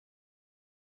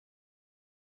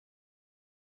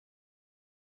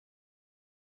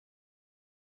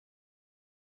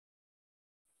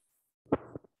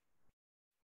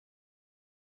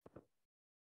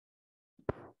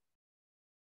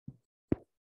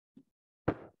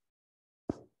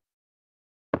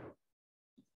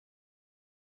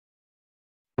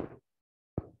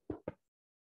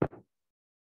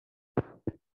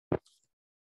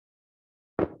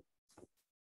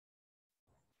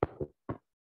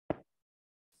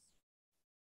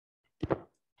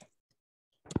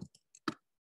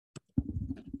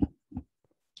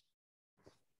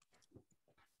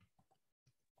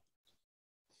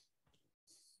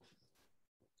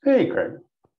Hey, Craig.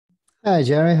 Hi,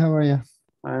 Jerry. How are you?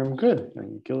 I'm good.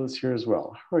 And Gil is here as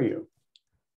well. How are you?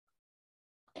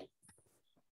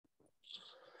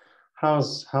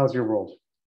 How's your world?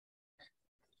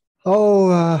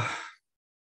 Oh,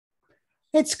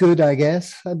 it's good, I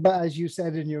guess. But as you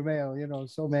said in your mail,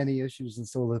 so many issues in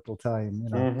so little time.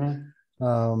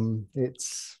 Mm-hmm.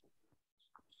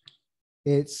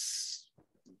 It's.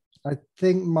 I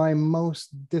think my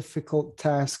most difficult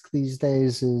task these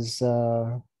days is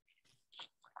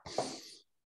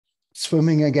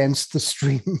swimming against the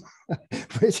stream,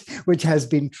 which has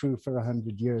been true for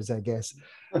 100 years, I guess.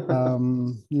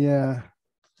 Yeah,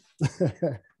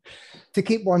 to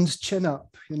keep one's chin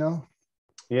up, Yeah,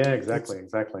 it's exactly,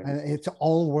 exactly. and it's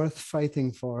all worth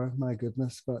fighting for, my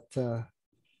goodness. But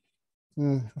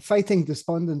fighting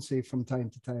despondency from time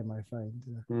to time, I find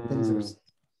Mm,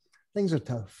 things are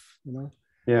tough.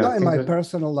 yeah, Not in things my are.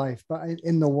 personal life, but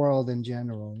in the world in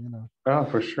general. Oh,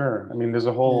 for sure. I mean, there's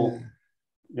a whole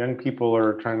Yeah, young people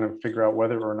are trying to figure out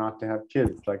whether or not to have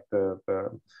kids. Like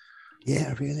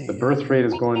yeah, the really, birth yeah. rate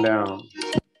is going down.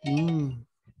 Mm,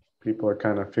 People are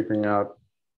kind of figuring out.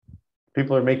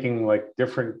 People are making like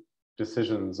different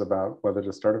decisions about whether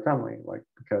to start a family, like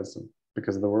because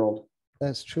of the world.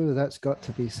 that's true. That's got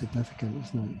to be significant,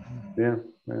 isn't Yeah,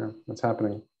 yeah, that's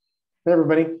happening. Hey,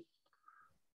 everybody. it?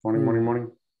 Morning, morning, Mm. morning.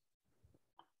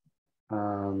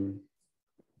 Um,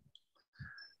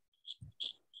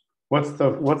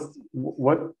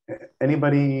 what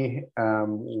anybody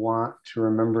want to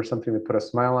remember something that put a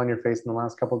smile on your face in the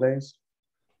last couple of days?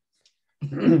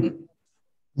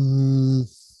 Mm,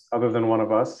 Other than one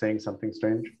of us saying something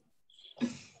strange,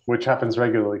 which happens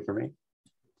regularly for me.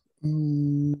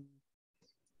 mm.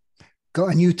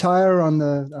 Got a new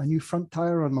front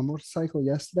tire on my motorcycle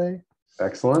yesterday.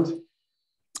 Excellent.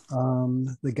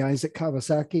 The guys at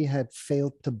Kawasaki had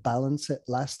failed to balance it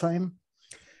last time.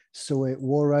 So it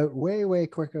wore out way, way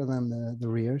quicker than the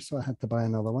rear. So I had to buy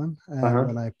another one. And Uh-huh.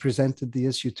 when I presented the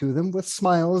issue to them with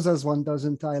smiles, as one does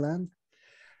in Thailand,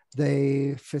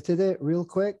 they fitted it real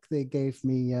quick. They gave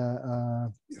me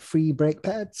free brake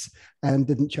pads and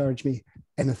didn't charge me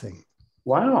anything.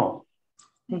 Wow.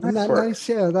 Isn't Nice that work. nice?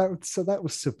 Yeah, that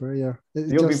was super. Yeah, it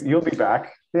You'll be just you'll be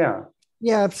back. Yeah,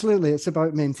 yeah, absolutely. It's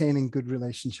about maintaining good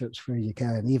relationships where you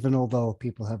can, even although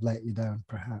people have let you down,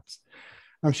 perhaps.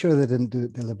 I'm sure they didn't do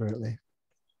it deliberately.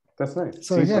 that's nice.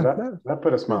 So See, so yeah, that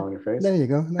put a yeah, smile on your face. there you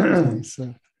go. That was nice.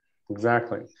 So,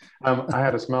 Exactly. I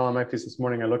had a smile on my face this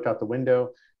morning. I looked out the window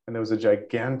and there was a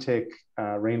gigantic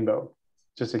rainbow,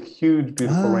 just a huge,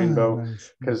 beautiful rainbow.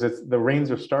 nice. Because it's the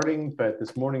rains are starting, but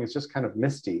this morning it's just kind of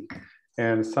misty,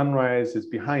 and sunrise is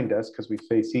behind us because we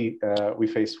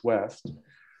face west,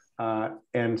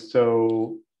 and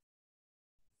so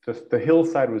the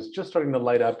hillside was just starting to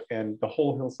light up, and the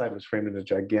whole hillside was framed in a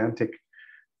gigantic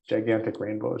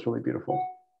rainbow. It was really beautiful.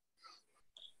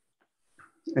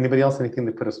 Anybody else? Anything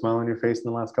that put a smile on your face in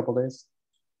the last couple of days?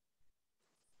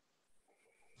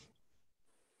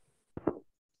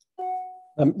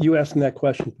 You asking that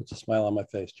question puts a smile on my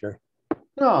face, Jerry.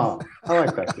 Oh, I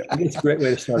like that, Kit. I think it's a great way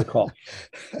to start a call.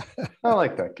 I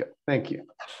like that, Kit. Thank you.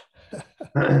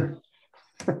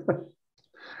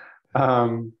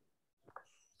 um,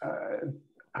 uh,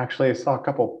 Actually, I saw a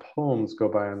couple poems go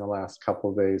by in the last couple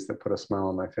of days that put a smile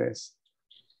on my face.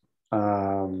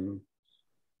 Um,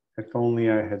 if only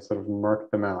I had sort of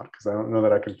marked them out, because I don't know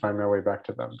that I can find my way back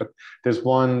to them. But there's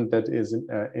one that is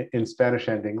in Spanish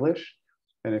and English,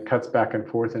 and it cuts back and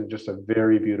forth in just a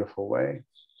very beautiful way.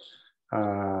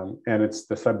 And it's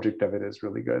the subject of it is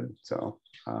really good. So,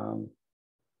 gotta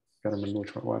remember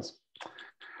which one it was.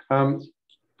 Um,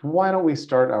 why don't we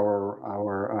start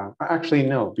our actually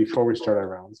no, before we start our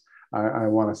rounds, I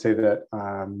want to say that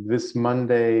this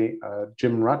Monday,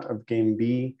 Jim Rutt of Game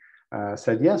B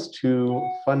said yes to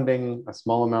funding a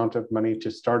small amount of money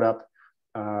to start up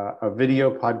a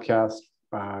video podcast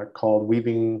called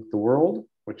Weaving the World,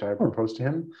 which I proposed to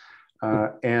him,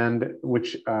 and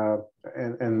which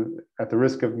and at the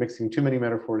risk of mixing too many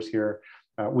metaphors here,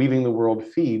 Weaving the World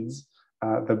feeds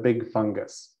the big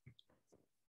fungus.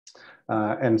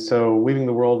 And so Weaving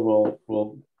the World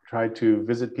will try to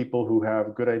visit people who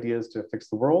have good ideas to fix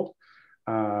the world.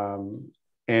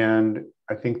 And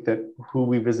I think that who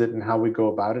we visit and how we go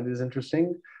about it is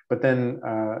interesting. But then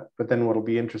what'll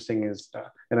be interesting is,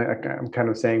 I'm kind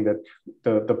of saying that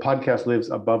the podcast lives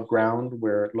above ground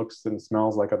where it looks and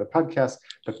smells like other podcasts,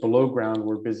 but below ground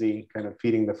we're busy kind of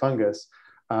feeding the fungus,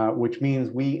 which means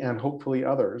we and hopefully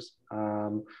others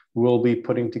will be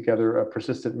putting together a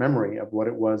persistent memory of what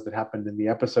it was that happened in the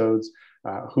episodes,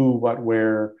 who, what,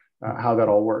 where, how that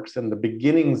all works. And the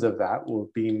beginnings of that will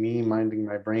be me minding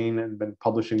my brain and then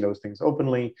publishing those things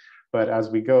openly. But as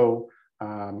we go,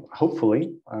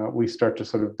 hopefully, we start to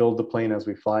sort of build the plane as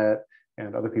we fly it,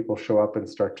 and other people show up and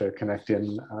start to connect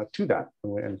in to that.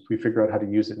 And we figure out how to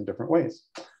use it in different ways.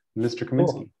 Mr.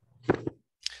 Kaminsky.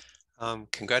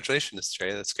 Congratulations,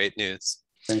 Trey. That's great news.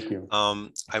 Thank you.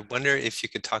 I wonder if you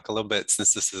could talk a little bit,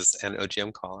 since this is an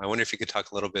OGM call, I wonder if you could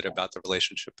talk a little bit about the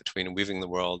relationship between Weaving the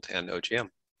World and OGM.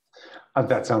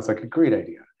 That sounds like a great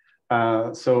idea.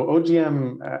 So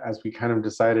OGM, as we kind of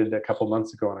decided a couple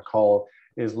months ago on a call,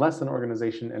 is less an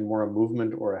organization and more a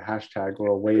movement or a hashtag or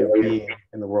a way of being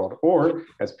in the world, or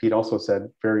as Pete also said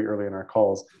very early in our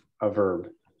calls, a verb.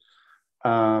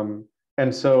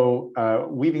 And so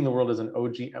Weaving the World is an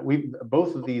OGM.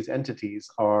 Both of these entities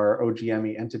are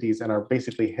OGM-y entities and are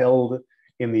basically held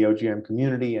in the OGM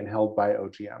community and held by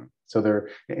OGM. So they're,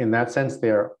 in that sense,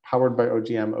 they are powered by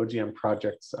OGM, OGM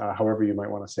projects, however you might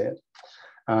want to say it.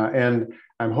 And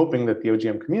I'm hoping that the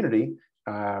OGM community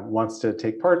wants to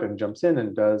take part and jumps in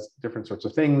and does different sorts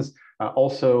of things.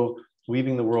 Also,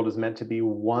 Weaving the World is meant to be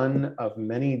one of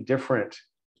many different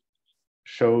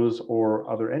shows or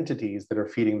other entities that are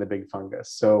feeding the big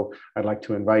fungus. So I'd like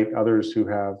to invite others who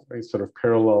have a sort of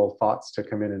parallel thoughts to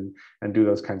come in and do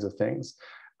those kinds of things.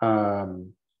 Those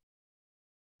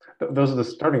are the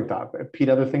starting thoughts. Pete,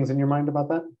 other things in your mind about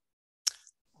that?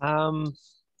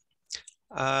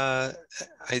 I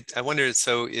wonder,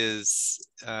 so is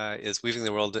Weaving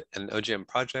the World an OGM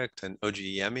project, an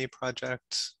OGM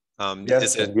project?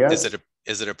 Yes, yes.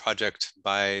 Is it a project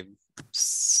by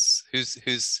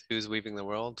who's Weaving the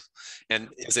World? And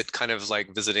is it kind of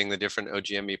like visiting the different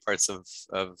OGM parts of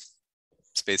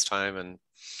space-time and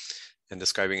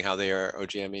describing how they are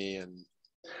OGM and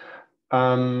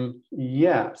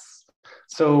yes.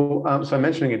 So I'm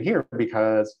mentioning it here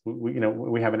because we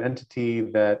have an entity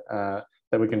that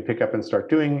we can pick up and start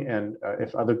doing, and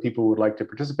if other people would like to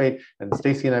participate, and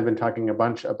Stacy and I have been talking a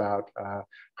bunch about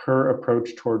her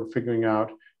approach toward figuring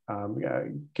out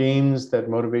games that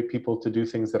motivate people to do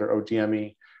things that are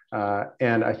OGM-y.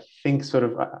 And I think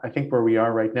where we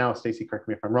are right now, Stacy, correct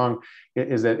me if I'm wrong,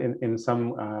 is that in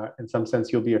some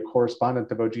sense you'll be a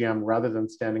correspondent of OGM rather than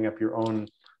standing up your own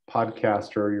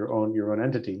podcast or your own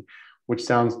entity, which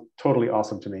sounds totally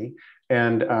awesome to me.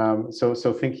 And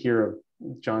so think here of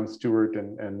John Stewart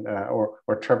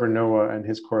or Trevor Noah and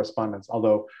his correspondence.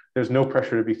 Although there's no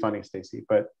pressure to be funny, Stacy,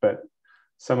 but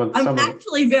I'm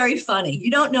actually very funny.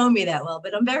 You don't know me that well,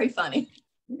 but I'm very funny.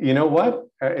 You know what?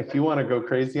 If you want to go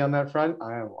crazy on that front,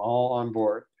 I am all on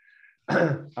board.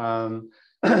 And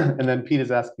then Pete is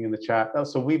asking in the chat,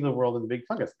 so Weave the World and the Big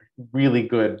Fungus. Really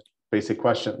good basic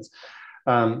questions.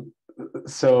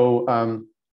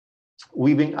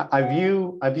 Weaving, I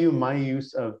view my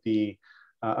use of the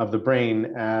brain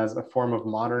as a form of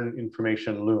modern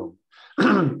information loom.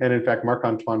 And in fact,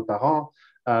 Marc-Antoine Parent,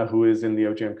 who is in the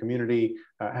OGM community,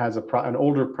 has an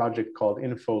older project called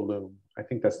InfoLoom. I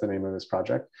think that's the name of his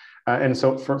project. And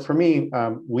so for me,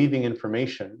 weaving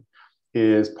information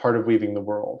is part of Weaving the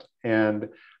World. And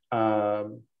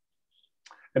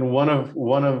one of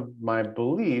my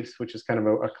beliefs, which is kind of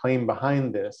a claim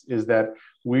behind this, is that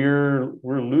we're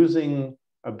losing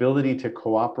ability to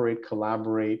cooperate,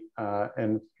 collaborate,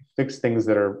 and fix things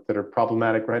that are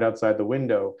problematic right outside the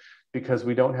window because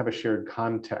we don't have a shared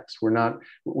context.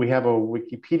 We have a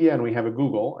Wikipedia and we have a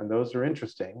Google, and those are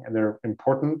interesting and they're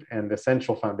important and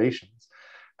essential foundations,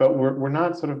 but we're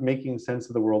not sort of making sense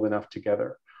of the world enough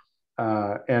together.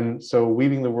 And so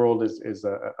Weaving the World is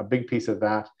a big piece of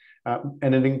that.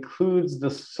 And it includes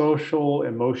the social,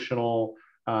 emotional,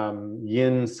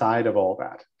 yin side of all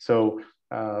that. So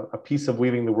a piece of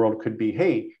Weaving the World could be,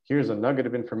 hey, here's a nugget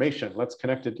of information. Let's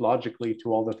connect it logically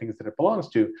to all the things that it belongs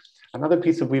to. Another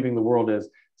piece of Weaving the World is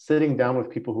sitting down with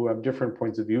people who have different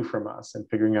points of view from us and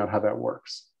figuring out how that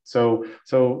works. So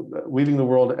Weaving the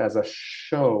World as a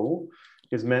show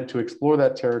is meant to explore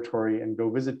that territory and go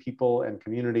visit people and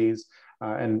communities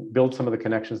and build some of the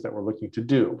connections that we're looking to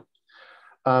do.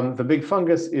 The Big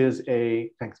Fungus is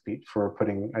thanks Pete for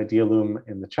putting Idealoom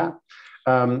in the chat.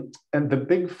 And the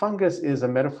Big Fungus is a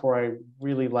metaphor I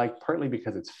really like, partly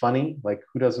because it's funny. Like,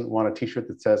 who doesn't want a t-shirt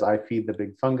that says, I feed the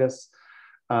big fungus?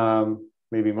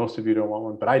 Maybe most of you don't want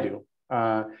one, but I do.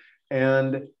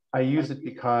 And I use it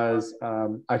because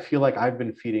I feel like I've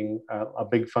been feeding a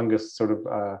big fungus sort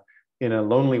of in a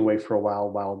lonely way for a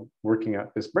while working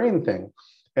at this brain thing.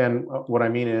 And what I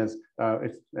mean is,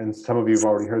 and some of you have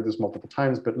already heard this multiple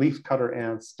times, but leaf cutter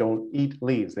ants don't eat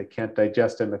leaves. They can't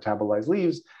digest and metabolize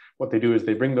leaves. What they do is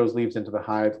they bring those leaves into the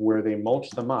hive where they mulch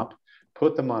them up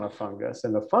put them on a fungus,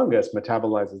 and the fungus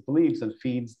metabolizes the leaves and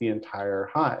feeds the entire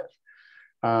hive.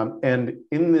 And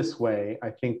in this way, I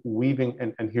think weaving,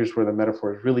 and here's where the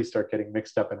metaphors really start getting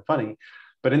mixed up and funny,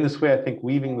 but in this way, I think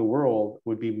weaving the world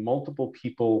would be multiple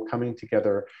people coming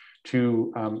together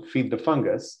to feed the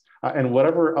fungus, and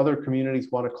whatever other communities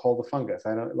want to call the fungus.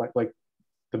 I don't like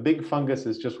the big fungus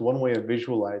is just one way of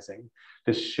visualizing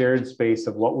this shared space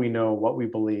of what we know, what we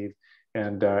believe,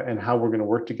 and how we're going to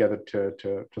work together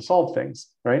to solve things,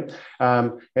 right?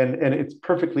 And it's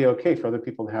perfectly okay for other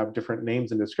people to have different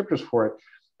names and descriptors for it.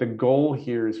 The goal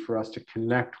here is for us to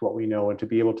connect what we know and to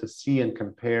be able to see and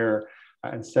compare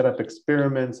and set up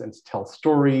experiments and tell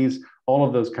stories, all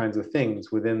of those kinds of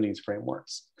things within these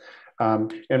frameworks.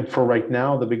 And for right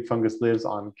now, the big fungus lives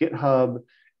on GitHub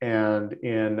and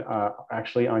in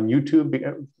actually on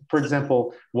YouTube. For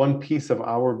example, one piece of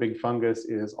our big fungus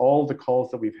is all the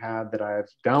calls that we've had that I've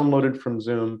downloaded from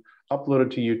Zoom, uploaded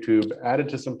to YouTube, added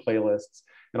to some playlists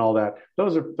and all that.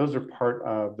 Those are part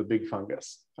of the big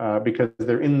fungus because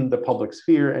they're in the public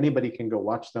sphere. Anybody can go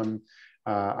watch them.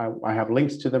 I have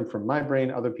links to them from my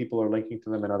brain. Other people are linking to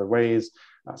them in other ways.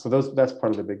 So that's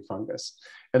part of the big fungus.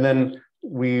 And then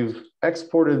we've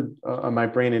exported my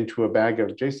brain into a bag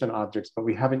of JSON objects, but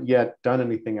we haven't yet done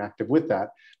anything active with that.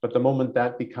 But the moment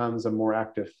that becomes a more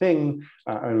active thing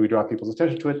and we draw people's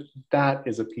attention to it, that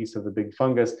is a piece of the big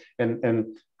fungus.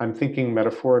 And I'm thinking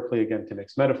metaphorically, again, to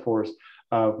mix metaphors,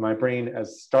 of my brain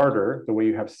as starter, the way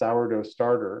you have sourdough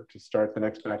starter to start the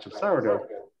next batch of sourdough,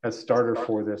 as starter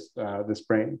for this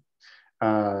brain.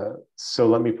 So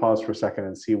let me pause for a second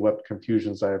and see what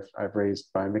confusions I've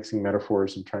raised by mixing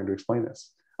metaphors and trying to explain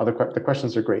this. The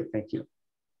questions are great, thank you.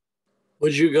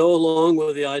 Would you go along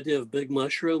with the idea of big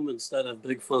mushroom instead of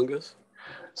big fungus?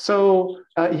 So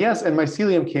yes, and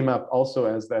mycelium came up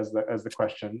also as the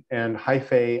question, and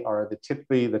hyphae are the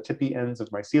tippy ends of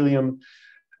mycelium.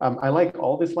 I like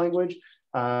all this language.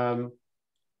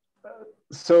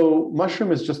 So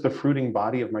mushroom is just the fruiting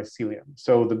body of mycelium.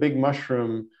 So the big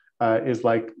mushroom is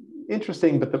like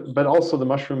interesting, but also the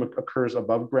mushroom occurs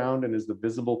above ground and is the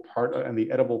visible part and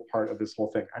the edible part of this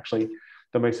whole thing. Actually,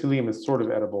 the mycelium is sort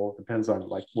of edible. It depends on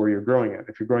like where you're growing it.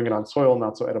 If you're growing it on soil,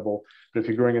 not so edible. But if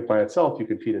you're growing it by itself, you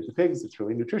can feed it to pigs. It's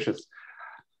really nutritious.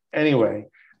 Anyway,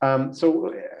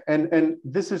 so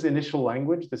this is initial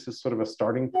language. This is sort of a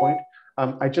starting point.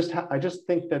 I just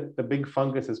think that the big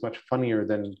fungus is much funnier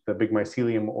than the big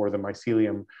mycelium or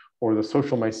the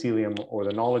social mycelium or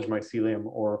the knowledge mycelium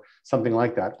or something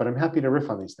like that. But I'm happy to riff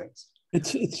on these things.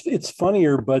 It's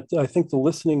funnier, but I think the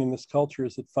listening in this culture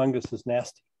is that fungus is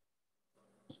nasty.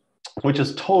 Which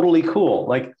is totally cool.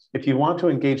 Like if you want to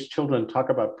engage children, talk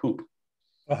about poop.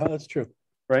 That's true.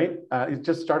 Right? You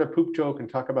just start a poop joke and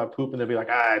talk about poop, and they'll be like,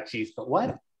 geez, but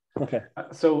what? Okay.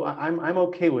 So I'm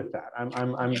okay with that.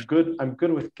 I'm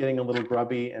good with getting a little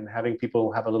grubby and having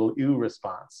people have a little ooh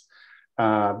response,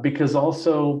 because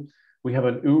also we have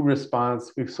an ooh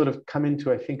response. We've sort of come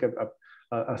into, I think,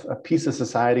 a piece of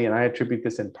society, and I attribute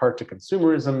this in part to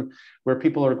consumerism, where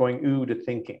people are going ooh to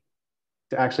thinking,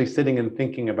 to actually sitting and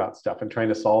thinking about stuff and trying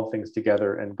to solve things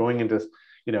together and going into,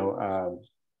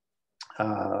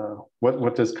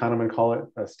 what does Kahneman call it?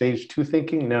 Stage 2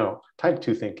 thinking? No, type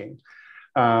 2 thinking.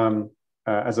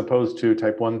 As opposed to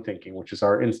type 1 thinking, which is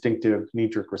our instinctive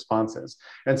knee-jerk responses.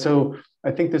 And so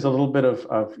I think there's a little bit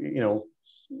of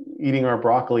eating our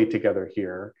broccoli together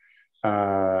here,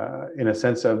 in a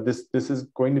sense of this is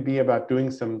going to be about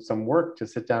doing some work to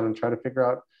sit down and try to figure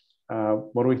out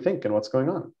what do we think and what's going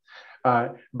on.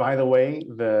 By the way,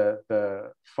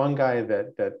 the fungi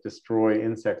that destroy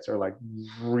insects are like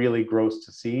really gross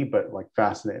to see, but like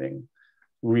fascinating,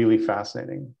 really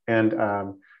fascinating. And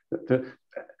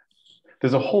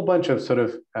there's a whole bunch of sort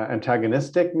of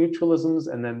antagonistic mutualisms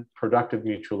and then productive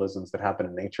mutualisms that happen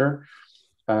in nature.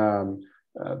 The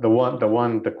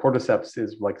cordyceps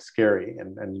is like scary,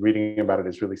 and reading about it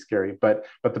is really scary. But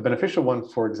the beneficial one,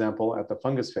 for example, at the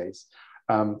fungus phase,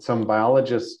 some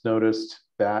biologists noticed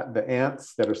that the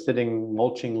ants that are sitting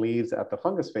mulching leaves at the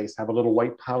fungus face have a little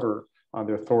white powder on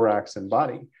their thorax and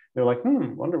body. They're like,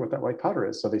 wonder what that white powder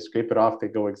is. So they scrape it off, they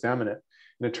go examine it.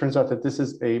 And it turns out that this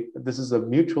is a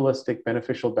mutualistic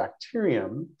beneficial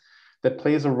bacterium that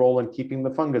plays a role in keeping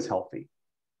the fungus healthy.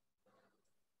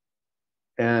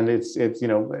 And it's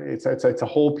a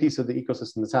whole piece of the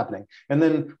ecosystem that's happening. And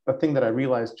then a thing that I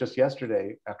realized just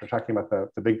yesterday, after talking about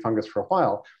the big fungus for a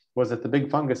while, was that the big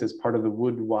fungus is part of the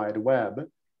Wood Wide Web,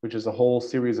 which is a whole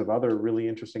series of other really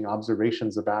interesting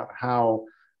observations about how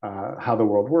the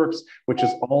world works, which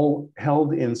is all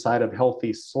held inside of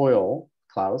healthy soil,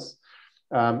 Klaus,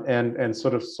 and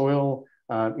sort of soil,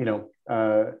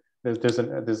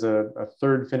 there's a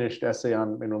third finished essay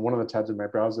on one of the tabs in my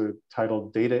browser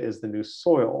titled "Data is the New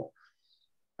Soil,"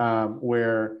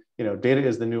 where data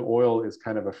is the new oil is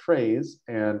kind of a phrase,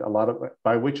 and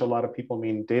by which a lot of people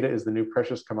mean data is the new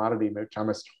precious commodity which I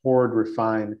must hoard,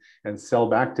 refine, and sell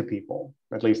back to people.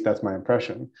 At least that's my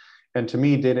impression. And to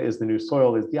me, data is the new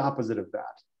soil is the opposite of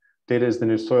that. Data is the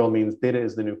new soil means data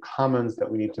is the new commons that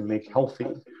we need to make healthy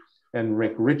and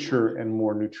make richer and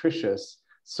more nutritious,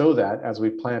 so that as we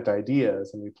plant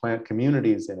ideas and we plant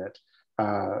communities in it,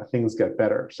 things get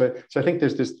better. So I think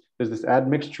there's this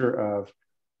admixture of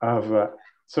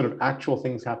sort of actual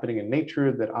things happening in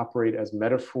nature that operate as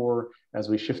metaphor as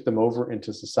we shift them over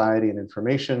into society and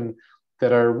information,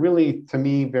 that are really, to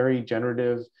me, very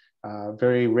generative,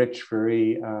 very rich,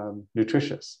 very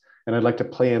nutritious. And I'd like to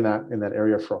play in that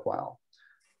area for a while.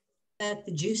 At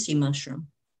the juicy mushroom.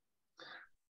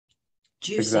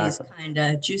 Juicy Exactly. is kind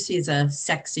of, juicy is a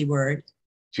sexy word.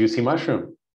 Juicy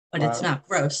mushroom. But it's not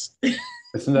gross.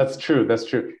 That's true. That's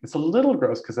true. It's a little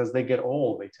gross because as they get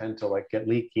old, they tend to get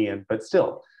leaky, but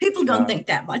still. People don't think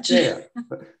that much. Yeah.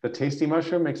 The tasty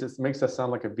mushroom makes us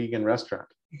sound like a vegan restaurant.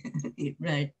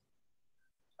 Right.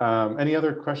 Any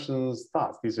other questions,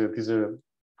 thoughts? These are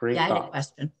great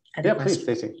thoughts. I had a question. Please,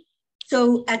 Stacey.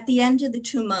 So at the end of the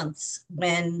 2 months,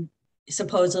 when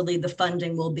supposedly the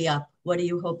funding will be up, what are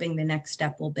you hoping the next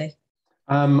step will be?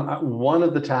 One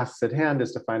of the tasks at hand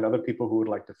is to find other people who would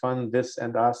like to fund this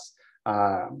and us.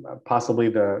 Possibly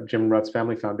the Jim Rutt's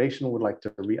Family Foundation would like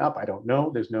to re-up. I don't know.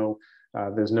 There's no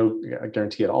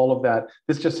guarantee at all of that.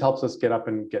 This just helps us get up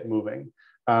and get moving.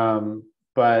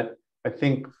 But I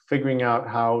think figuring out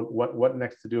what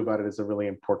next to do about it is a really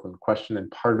important question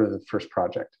and part of the first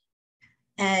project.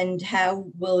 And how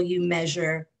will you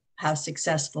measure how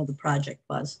successful the project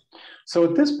was? So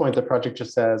at this point, the project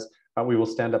just says, we will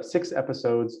stand up 6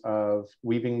 episodes of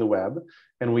Weaving the Web,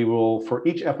 and we will, for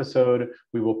each episode,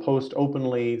 we will post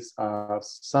openly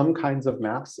some kinds of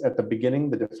maps. At the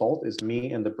beginning, the default is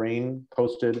me and the brain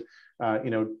posted,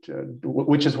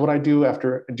 which is what I do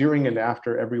during and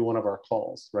after every one of our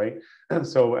calls, right? And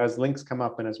so as links come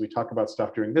up and as we talk about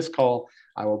stuff during this call,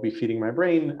 I will be feeding my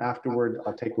brain. Afterward,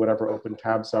 I'll take whatever open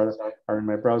tabs are in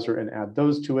my browser and add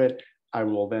those to it. I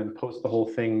will then post the whole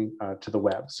thing to the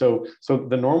web. So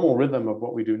the normal rhythm of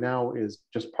what we do now is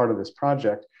just part of this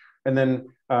project. And then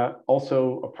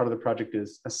also a part of the project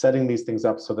is setting these things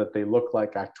up so that they look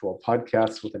like actual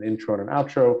podcasts with an intro and an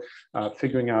outro,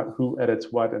 figuring out who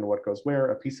edits what and what goes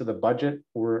where. A piece of the budget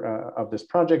of this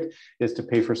project is to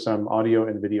pay for some audio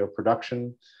and video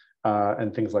production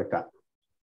and things like that.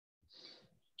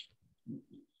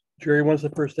 Jerry, when's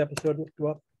the first episode go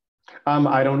up?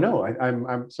 I don't know.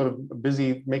 I'm sort of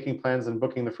busy making plans and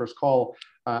booking the first call.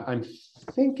 I'm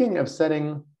thinking of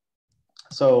setting,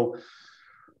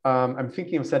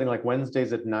 like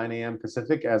Wednesdays at 9 a.m.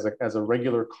 Pacific as a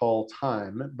regular call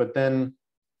time. But then,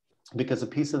 because a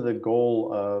piece of the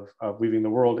goal of Weaving the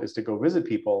World is to go visit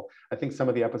people, I think some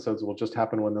of the episodes will just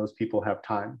happen when those people have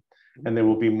time. And they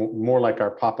will be more like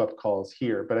our pop-up calls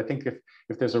here. But I think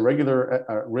if there's a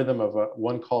regular rhythm of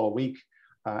one call a week,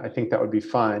 I think that would be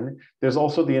fine. There's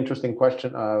also the interesting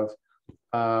question of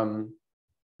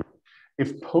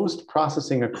if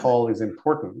post-processing a call is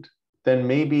important, then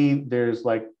maybe there's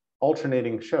like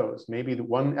alternating shows. Maybe the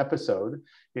one episode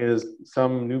is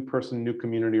some new person, new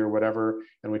community or whatever,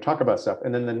 and we talk about stuff.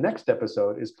 And then the next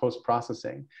episode is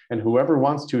post-processing. And whoever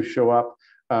wants to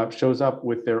shows up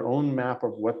with their own map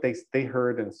of what they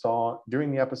heard and saw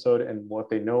during the episode and what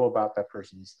they know about that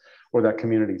person's or that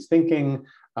community's thinking.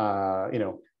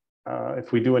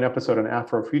 If we do an episode on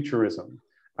Afrofuturism,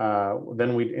 then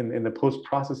in the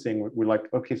post-processing, we're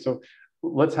like, okay, so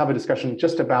let's have a discussion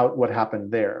just about what happened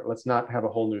there. Let's not have a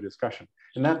whole new discussion.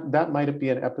 And that might be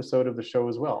an episode of the show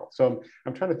as well. So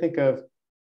I'm trying to think of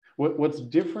what's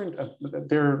different.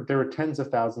 There are tens of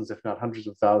thousands, if not hundreds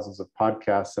of thousands of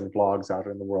podcasts and blogs out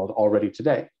in the world already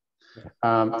today,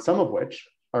 some of which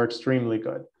are extremely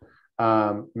good.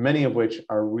 Many of which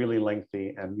are really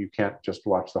lengthy and you can't just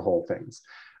watch the whole things.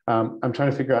 I'm trying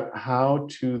to figure out how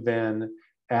to then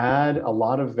add a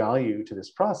lot of value to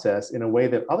this process in a way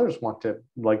that others want to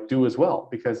do as well.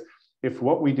 Because if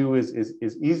what we do is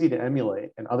easy to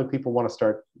emulate and other people want to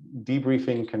start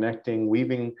debriefing, connecting,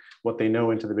 weaving what they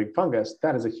know into the big fungus,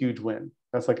 that is a huge win.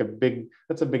 That's a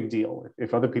big deal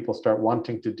if other people start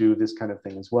wanting to do this kind of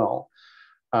thing as well.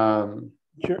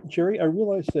 Jerry, I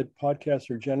realize that podcasts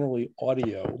are generally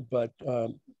audio, but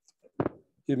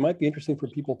it might be interesting for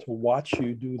people to watch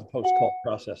you do the post-call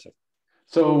processing.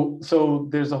 So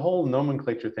there's a whole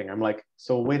nomenclature thing. I'm like,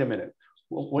 so wait a minute.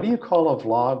 What do you call a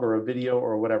vlog or a video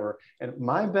or whatever? And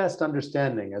my best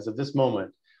understanding as of this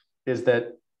moment is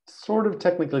that sort of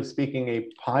technically speaking, a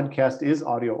podcast is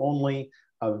audio only.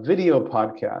 A video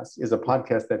podcast is a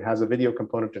podcast that has a video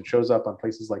component and shows up on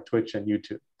places like Twitch and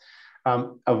YouTube.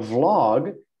 A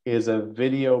vlog is a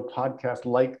video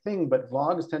podcast-like thing, but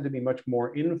vlogs tend to be much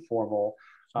more informal,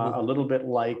 a little bit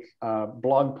like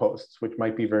blog posts, which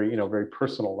might be very, very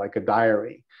personal, like a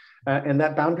diary. And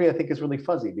that boundary, I think, is really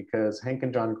fuzzy because Hank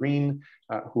and John Green,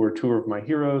 who are two of my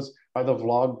heroes, are the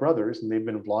vlog brothers, and they've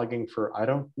been vlogging for, I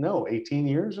don't know, 18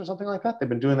 years or something like that. They've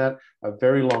been doing that a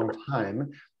very long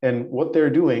time. And what they're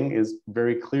doing is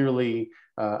very clearly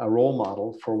a role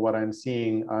model for what I'm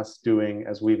seeing us doing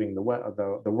as weaving the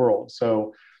world.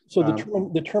 So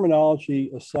the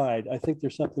terminology aside, I think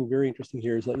there's something very interesting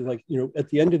here. Is like at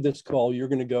the end of this call, you're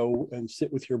going to go and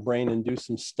sit with your brain and do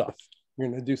some stuff. You're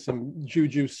going to do some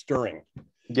juju stirring.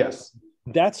 Yes,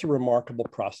 that's a remarkable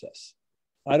process.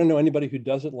 I don't know anybody who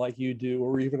does it like you do,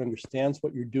 or even understands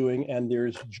what you're doing. And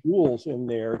there's jewels in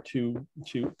there to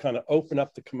kind of open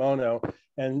up the kimono,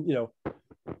 and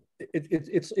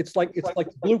it's like the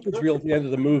bloopers reel at the end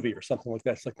of the movie or something like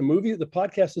that. It's like the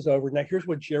podcast is over. Now here's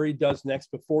what Jerry does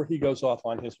next before he goes off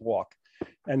on his walk,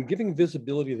 and giving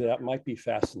visibility to that might be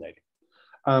fascinating.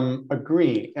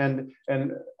 Agree. And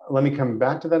let me come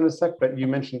back to that in a sec, but you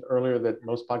mentioned earlier that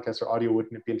most podcasts are audio.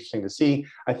 Wouldn't it be interesting to see?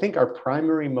 I think our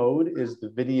primary mode is the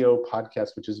video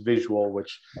podcast, which is visual,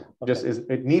 which just is,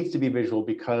 it needs to be visual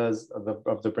because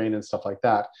of the brain and stuff like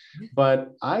that.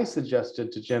 But I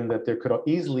suggested to Jim that there could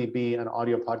easily be an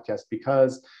audio podcast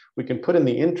because we can put in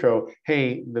the intro,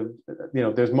 hey,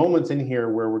 there's moments in here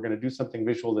where we're going to do something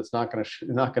visual that's not going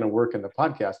to work in the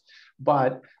podcast,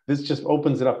 but this just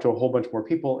opens it up to a whole bunch more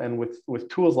people. And with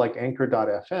tools like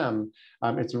Anchor.fm,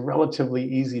 it's relatively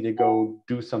easy to go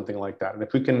do something like that. And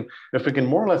if we can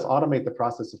more or less automate the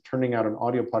process of turning out an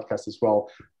audio podcast as well,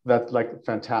 that's like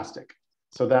fantastic.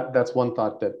 So that's one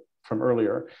thought that from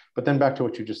earlier. But then back to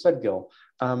what you just said, Gil.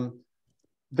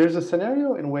 There's a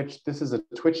scenario in which this is a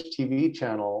Twitch TV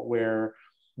channel where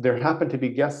there happen to be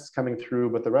guests coming through,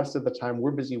 but the rest of the time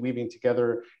we're busy weaving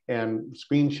together and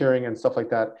screen sharing and stuff like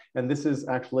that. And this is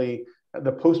actually,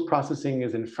 the post-processing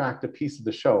is in fact a piece of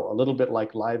the show, a little bit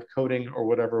like live coding or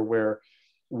whatever, where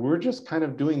we're just kind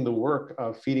of doing the work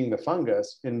of feeding the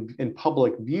fungus in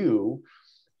public view.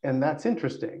 And that's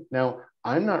interesting. Now,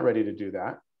 I'm not ready to do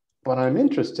that, but I'm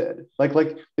interested.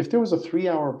 Like if there was a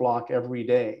 3-hour block every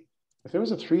day, if there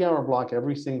was a 3-hour block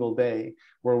every single day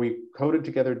where we coded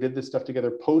together, did this stuff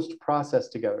together, post-process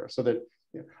together, so that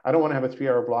I don't want to have a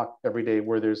 3-hour block every day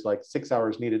where there's like 6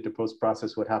 hours needed to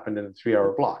post-process what happened in a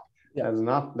 3-hour block. Yeah.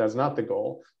 That's not the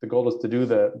goal. The goal is to do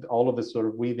all of this sort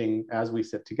of weaving as we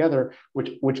sit together,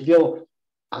 which Gil,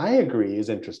 I agree is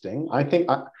interesting. I think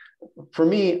for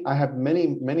me, I have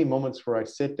many, many moments where I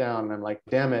sit down and I'm like,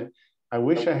 damn it, I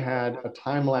wish I had a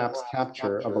time-lapse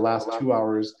capture of the last 2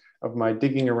 hours of my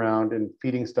digging around and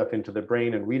feeding stuff into the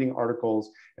brain and reading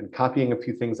articles and copying a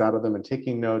few things out of them and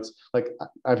taking notes. Like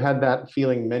I've had that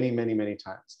feeling many, many, many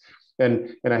times.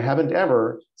 And I haven't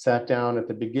ever sat down at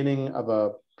the beginning of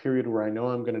a period where I know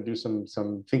I'm going to do some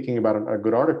thinking about a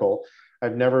good article.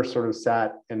 I've never sort of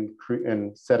sat and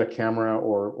set a camera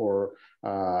or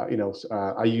I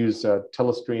use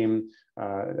Telestream.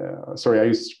 I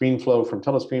use ScreenFlow from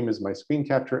Telestream as my screen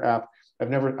capture app.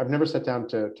 I've never sat down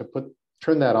to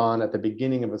turn that on at the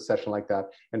beginning of a session like that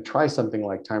and try something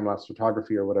like time-lapse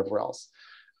photography or whatever else.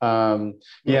 And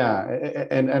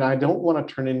I don't want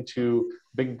to turn into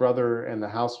Big Brother and the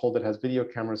household that has video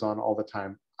cameras on all the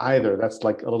time either. That's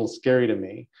like a little scary to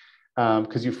me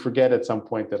because you forget at some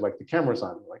point that like the camera's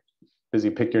on, like busy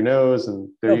pick your nose and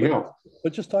there you go.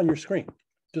 But just on your screen,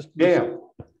 just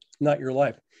not your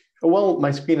life. Well, my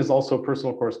screen is also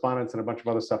personal correspondence and a bunch of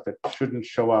other stuff that shouldn't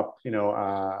show up, in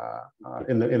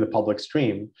the public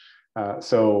stream.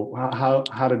 So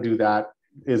how to do that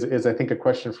is I think a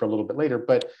question for a little bit later.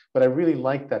 But I really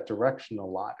like that direction a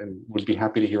lot, and would be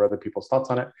happy to hear other people's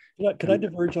thoughts on it. Yeah, could I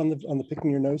diverge on the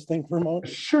picking your nose thing for a moment?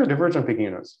 Sure, diverge on picking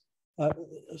your nose.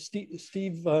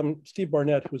 Steve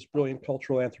Barnett, who was a brilliant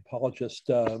cultural anthropologist,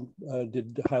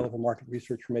 did high-level market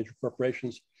research for major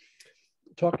corporations,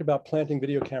 talked about planting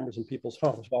video cameras in people's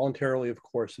homes, voluntarily, of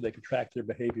course, so they could track their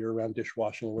behavior around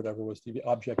dishwashing or whatever was the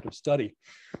object of study.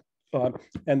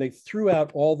 And they threw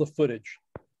out all the footage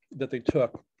that they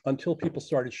took until people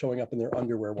started showing up in their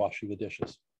underwear washing the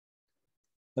dishes.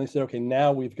 And they said, okay,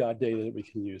 now we've got data that we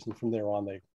can use. And from there on,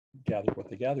 they gathered what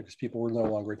they gathered because people were no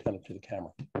longer attentive to the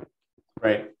camera.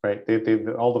 Right.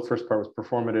 All the first part was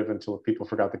performative until people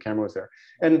forgot the camera was there.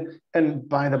 And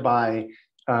by the by,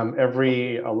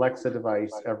 every Alexa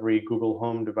device, every Google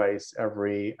Home device,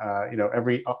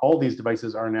 all these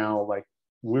devices are now like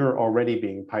we're already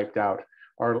being piped out.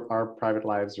 Our private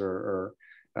lives are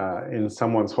in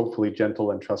someone's hopefully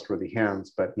gentle and trustworthy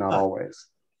hands, but not always.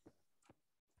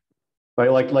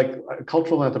 Like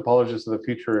cultural anthropologists of the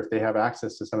future, if they have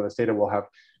access to some of this data, will have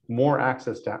more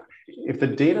access to, if the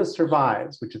data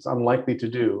survives, which it's unlikely to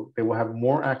do, they will have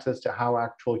more access to how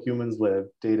actual humans live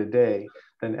day to day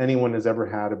than anyone has ever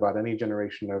had about any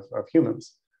generation of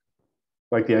humans.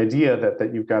 Like the idea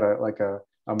that you've got a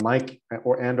mic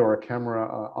or a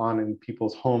camera on in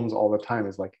people's homes all the time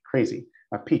is like crazy.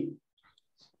 Pete.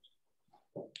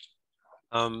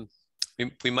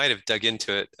 We might have dug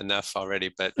into it enough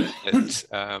already, but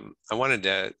I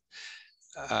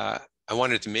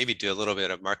wanted to maybe do a little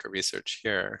bit of market research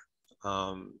here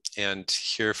and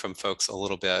hear from folks a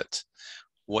little bit.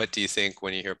 What do you think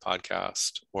when you hear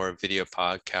podcast or video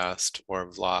podcast or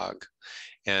vlog,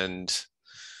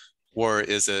 or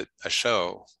is it a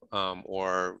show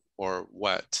or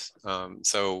what?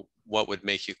 So what would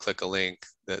make you click a link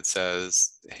that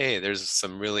says, hey, there's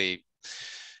some really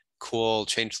cool,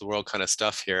 change the world kind of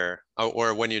stuff here?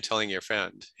 Or when you're telling your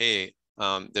friend, hey,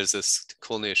 there's this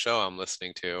cool new show I'm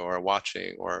listening to or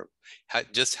watching, or how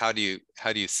do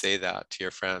you say that to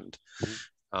your friend?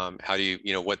 How do you,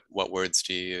 what words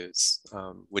do you use?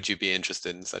 Would you be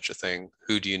interested in such a thing?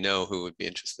 Who do you know who would be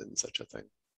interested in such a thing?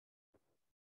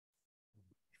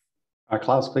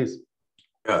 Klaus, please.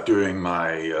 Yeah, during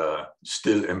my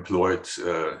still employed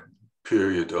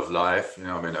period of life,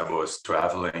 when I was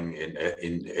traveling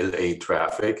in LA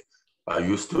traffic, I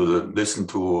used to listen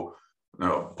to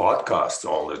podcasts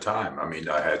all the time. I mean,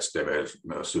 I had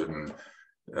certain,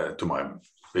 to my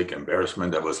big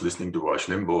embarrassment, I was listening to Rush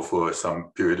Limbaugh for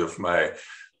some period of my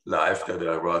life that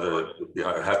I rather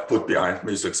have put behind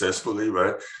me successfully,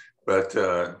 right? But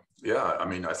yeah, I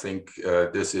mean, I think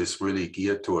this is really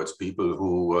geared towards people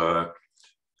who are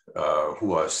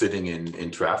sitting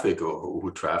in traffic or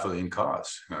who travel in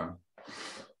cars.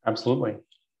 Absolutely.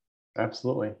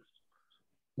 Absolutely.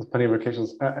 There's plenty of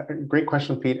occasions. Great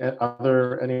question, Pete.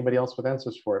 Anybody else with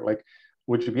answers for it? Like,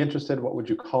 would you be interested? What would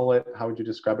you call it? How would you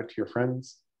describe it to your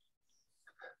friends?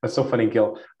 That's so funny,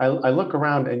 Gil. I look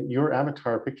around and your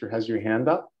avatar picture has your hand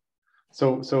up.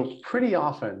 So pretty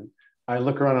often I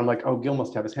look around, I'm like, oh, Gil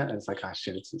must have his hand. And it's like, ah,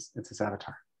 shit, it's his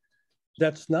avatar.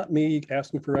 That's not me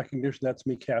asking for recognition. That's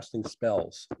me casting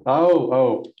spells.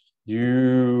 Oh,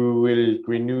 you will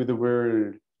renew the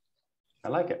world. I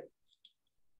like it.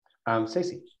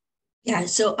 Stacey. Yeah,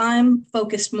 so I'm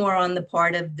focused more on the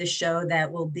part of the show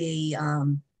that will be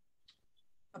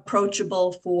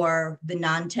approachable for the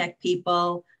non-tech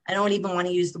people. I don't even want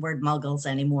to use the word muggles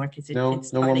anymore because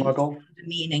it's no more muggle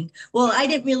demeaning. Well, I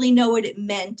didn't really know what it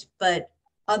meant, but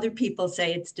other people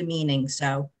say it's demeaning.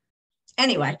 So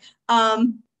anyway,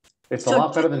 it's a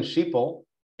lot better than sheeple.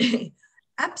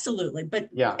 Absolutely, but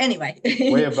yeah, anyway,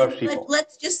 way above sheeple.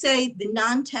 Let's just say the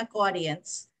non-tech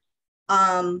audience.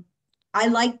 I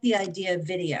like the idea of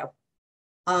video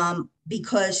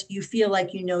because you feel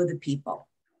like you know the people,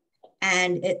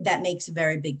 and that makes a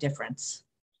very big difference.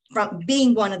 From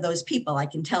being one of those people, I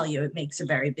can tell you it makes a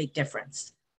very big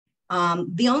difference.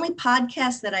 The only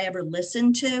podcast that I ever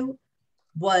listened to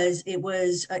was what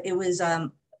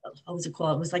was it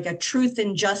called? It was like a truth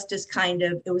and justice kind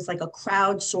of, it was like a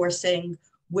crowdsourcing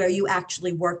where you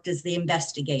actually worked as the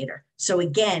investigator. So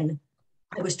again,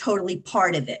 I was totally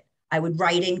part of it. I would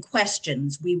write in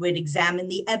questions. We would examine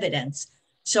the evidence.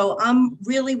 So I'm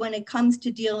really, when it comes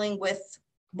to dealing with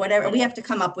whatever, we have to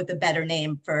come up with a better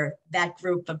name for that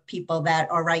group of people that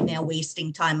are right now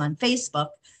wasting time on Facebook.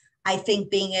 I think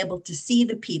being able to see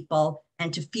the people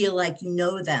and to feel like you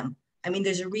know them. I mean,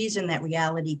 there's a reason that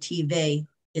reality TV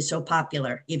is so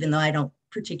popular, even though I don't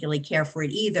particularly care for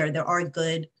it either. There are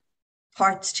good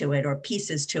parts to it or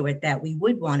pieces to it that we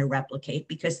would want to replicate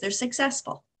because they're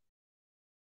successful.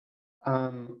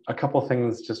 A couple of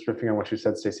things, just riffing on what you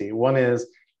said, Stacey. One is,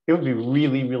 it would be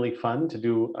really, really fun to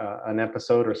do an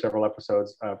episode or several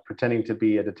episodes pretending to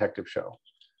be a detective show.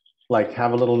 Like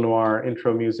have a little noir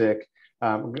intro music,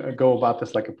 go about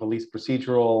this like a police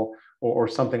procedural or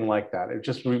something like that. It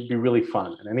just would be really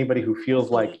fun. And anybody who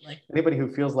feels like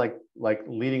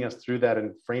leading us through that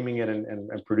and framing it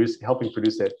and helping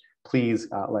produce it, please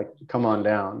come on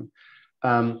down.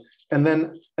 And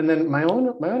then my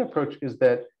own approach is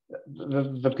that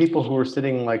the people who are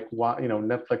sitting like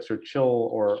Netflix or chill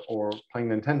or playing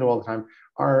Nintendo all the time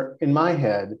are, in my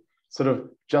head, sort of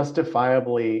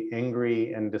justifiably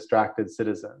angry and distracted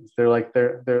citizens.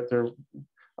 They're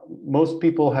most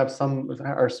people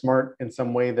are smart in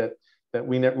some way that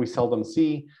we seldom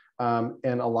see,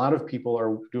 and a lot of people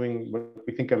are doing what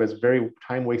we think of as very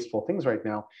time wasteful things right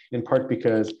now, in part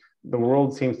because the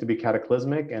world seems to be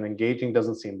cataclysmic and engaging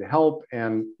doesn't seem to help,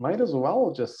 and might as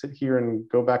well just sit here and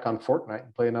go back on Fortnite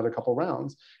and play another couple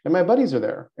rounds. And my buddies are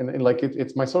there, and like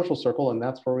it's my social circle, and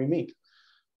that's where we meet,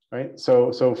 right?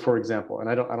 So for example, and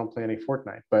I don't play any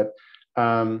Fortnite, but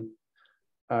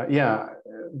yeah,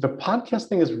 the podcast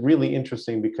thing is really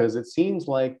interesting because it seems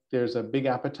like there's a big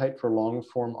appetite for long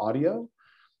form audio.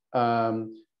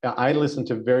 I listen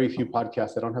to very few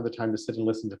podcasts. I don't have the time to sit and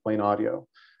listen to plain audio.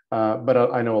 But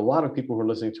I know a lot of people who are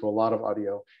listening to a lot of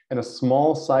audio. And a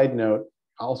small side note,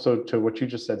 also to what you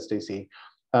just said, Stacey,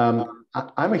 I'm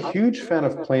a huge fan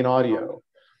of plain audio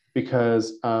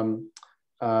because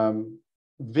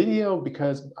video,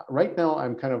 because right now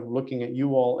I'm kind of looking at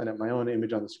you all and at my own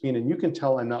image on the screen, and you can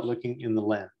tell I'm not looking in the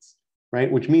lens,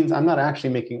 right? Which means I'm not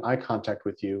actually making eye contact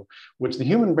with you, which the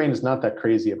human brain is not that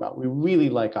crazy about. We really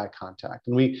like eye contact,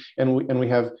 and we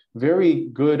have very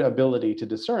good ability to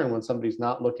discern when somebody's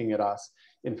not looking at us.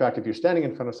 In fact, if you're standing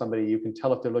in front of somebody, you can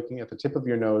tell if they're looking at the tip of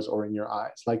your nose or in your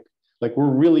eyes. Like we're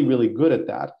really, really good at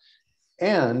that.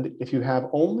 And if you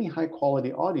have only high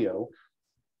quality audio,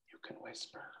 you can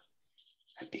whisper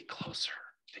and be closer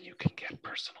than you can get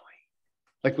personally.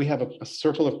 Like we have a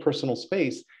circle of personal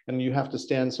space and you have to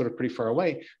stand sort of pretty far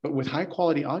away. But with high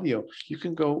quality audio, you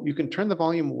can turn the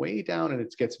volume way down and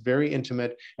it gets very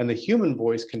intimate. And the human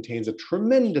voice contains a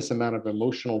tremendous amount of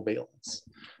emotional valence.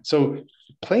 So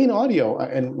plain audio,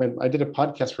 and when I did a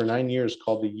podcast for 9 years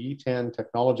called the Yitan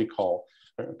Technology Call.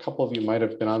 A couple of you might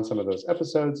have been on some of those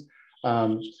episodes.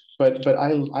 But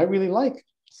I really like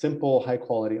simple, high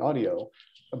quality audio.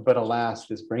 But alas,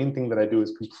 this brain thing that I do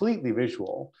is completely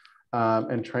visual,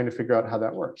 and trying to figure out how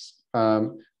that works.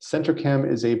 CenterCam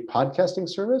is a podcasting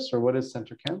service, or what is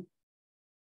CenterCam?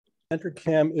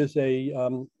 CenterCam is a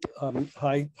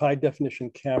high definition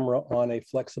camera on a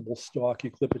flexible stalk.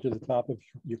 You clip it to the top of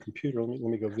your computer. Let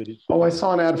me go video. Oh, I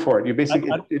saw an ad for it. You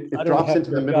basically it drops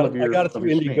into the middle of your. I got it through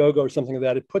Indiegogo or something like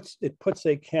that. It puts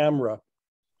a camera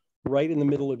right in the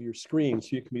middle of your screen, so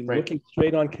you can be looking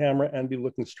straight on camera and be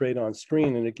looking straight on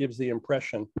screen, and it gives the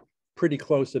impression pretty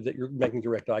close of that you're making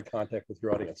direct eye contact with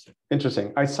your audience.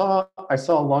 Interesting. I saw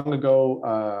long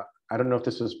ago. I don't know if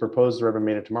this was proposed or ever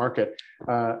made it to market.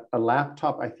 A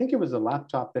laptop. I think it was a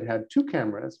laptop that had 2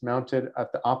 cameras mounted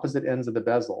at the opposite ends of the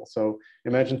bezel. So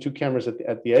imagine 2 cameras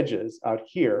at the edges out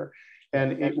here,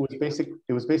 and it was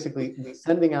basically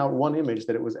sending out one image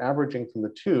that it was averaging from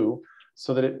the 2.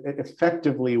 So that it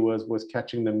effectively was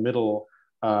catching the middle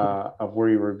of where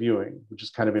you were viewing, which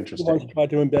is kind of interesting. We tried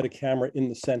to embed a camera in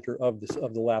the center of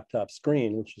the laptop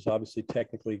screen, which is obviously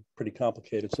technically pretty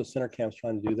complicated. So CenterCam's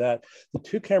trying to do that. The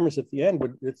 2 cameras at the end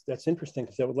that's interesting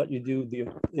because that would let you do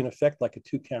in effect like a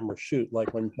 2-camera shoot,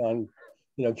 like when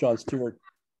Jon Stewart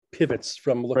pivots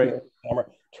from looking at the camera,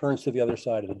 turns to the other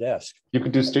side of the desk. You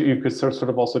could sort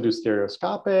of also do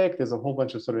stereoscopic. There's a whole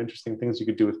bunch of sort of interesting things you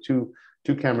could do with two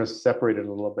cameras separated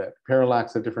a little bit,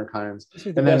 parallax of different kinds. This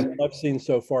is the best I've seen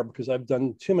so far because I've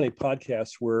done too many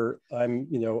podcasts where I'm,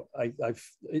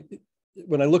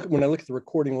 when I look at the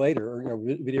recording later, or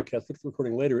video cast, look at the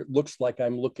recording later, it looks like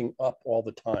I'm looking up all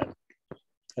the time,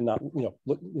 and not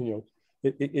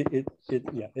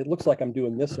it looks like I'm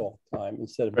doing this all the time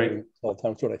instead of doing this all the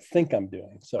time. It's what I think I'm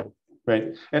doing. So.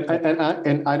 Right, and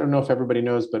I don't know if everybody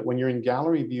knows, but when you're in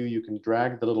gallery view, you can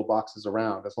drag the little boxes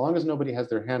around as long as nobody has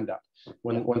their hand up.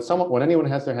 When anyone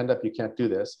has their hand up, you can't do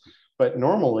this. But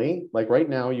normally, like right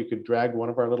now, you could drag one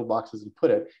of our little boxes and put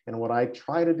it. And what I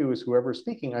try to do is whoever's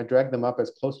speaking, I drag them up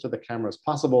as close to the camera as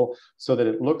possible so that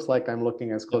it looks like I'm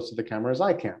looking as close to the camera as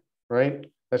I can. Right.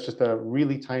 That's just a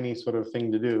really tiny sort of thing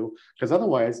to do, because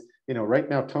otherwise, right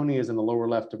now, Tony is in the lower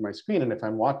left of my screen. And if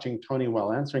I'm watching Tony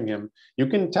while answering him, you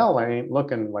can tell I ain't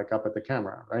looking like up at the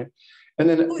camera, right? And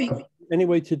then any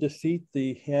way to defeat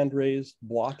the hand raised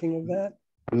blocking of that?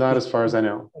 Not as far as I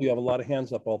know. You have a lot of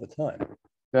hands up all the time.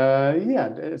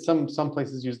 Yeah, some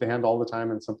places use the hand all the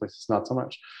time and some places not so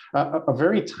much. A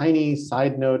very tiny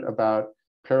side note about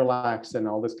parallax and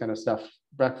all this kind of stuff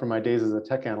back from my days as a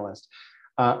tech analyst.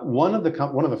 One of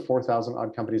the 4,000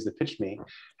 odd companies that pitched me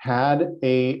had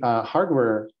a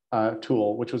hardware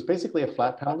tool, which was basically a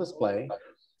flat panel display.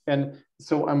 And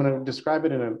so I'm going to describe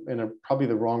it in a probably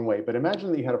the wrong way, but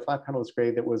imagine that you had a flat panel display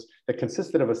that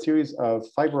consisted of a series of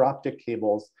fiber optic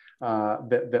cables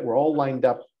that were all lined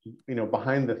up,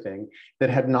 behind the thing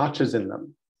that had notches in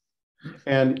them.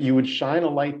 And you would shine a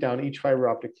light down each fiber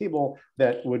optic cable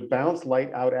that would bounce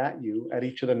light out at you at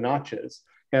each of the notches.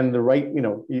 And the right,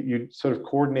 you sort of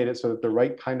coordinate it so that the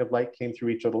right kind of light came through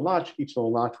each little notch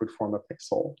would form a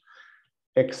pixel.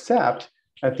 Except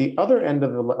at the other end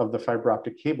of the fiber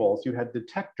optic cables, you had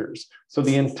detectors. So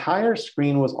the entire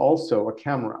screen was also a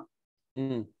camera.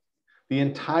 The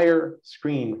entire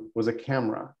screen was a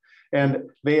camera. And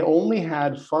they only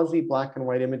had fuzzy black and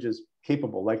white images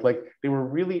capable. Like they were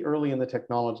really early in the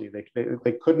technology.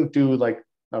 They couldn't do like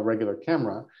a regular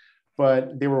camera,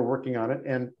 but they were working on it,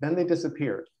 and then they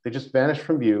disappeared. They just vanished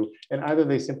from view, and either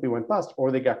they simply went bust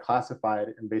or they got classified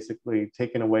and basically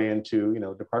taken away into, you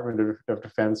know, Department of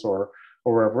Defense or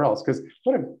wherever else. Because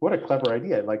what a clever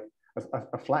idea! Like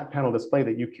a flat panel display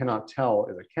that you cannot tell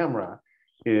is a camera,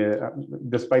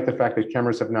 despite the fact that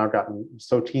cameras have now gotten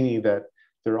so teeny that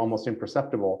they're almost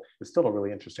imperceptible, is still a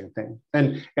really interesting thing.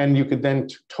 And you could then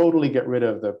totally get rid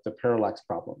of the parallax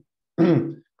problem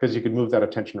because you could move that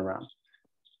attention around.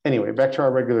 Anyway, back to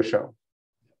our regular show.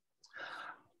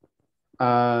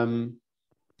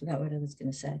 Forgot what I was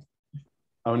going to say.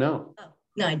 Oh no. Oh,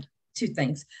 no, two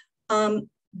things.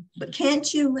 But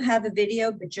can't you have a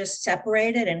video, but just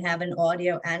separate it and have an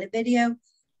audio and a video?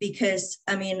 Because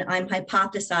I mean, I'm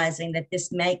hypothesizing that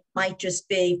this might just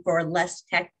be for less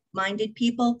tech-minded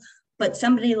people, but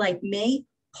somebody like me,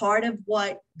 part of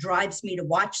what drives me to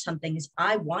watch something is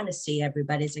I want to see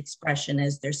everybody's expression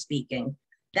as they're speaking.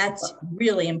 That's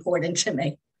really important to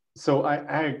me. So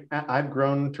I've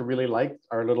grown to really like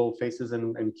our little faces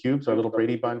and cubes, our little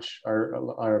Brady Bunch,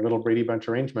 our little Brady Bunch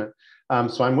arrangement.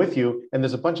 So I'm with you. And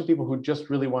there's a bunch of people who just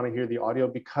really want to hear the audio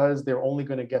because they're only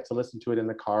going to get to listen to it in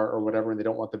the car or whatever, and they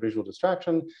don't want the visual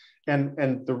distraction.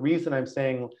 And the reason I'm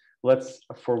saying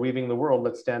for Weaving the World,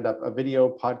 let's stand up a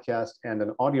video podcast and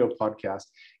an audio podcast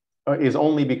is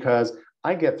only because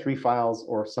I get 3 files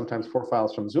or sometimes 4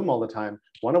 files from Zoom all the time,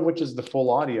 one of which is the full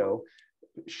audio.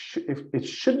 It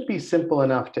should be simple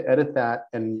enough to edit that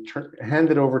and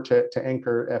hand it over to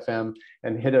Anchor FM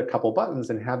and hit a couple buttons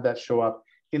and have that show up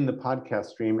in the podcast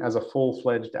stream as a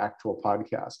full-fledged actual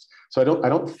podcast. So I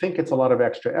don't think it's a lot of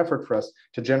extra effort for us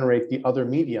to generate the other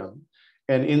medium.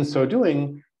 And in so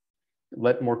doing,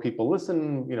 let more people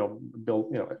listen,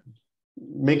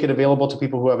 make it available to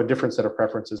people who have a different set of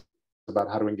preferences about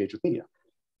how to engage with media.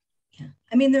 Yeah.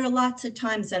 I mean, there are lots of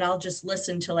times that I'll just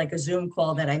listen to like a Zoom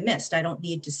call that I missed. I don't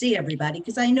need to see everybody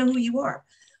because I know who you are.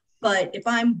 But if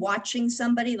I'm watching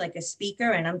somebody like a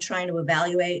speaker and I'm trying to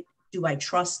evaluate, do I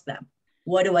trust them?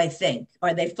 What do I think?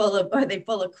 Are they full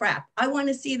of crap? I want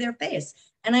to see their face.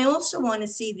 And I also want to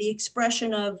see the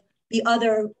expression of the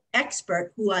other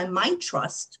expert who I might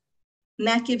trust. And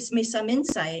that gives me some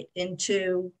insight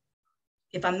into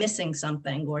if I'm missing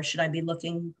something or should I be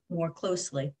looking more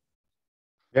closely.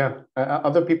 Yeah,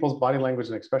 other people's body language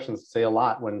and expressions say a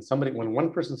lot. When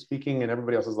one person's speaking and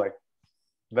everybody else is like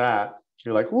that,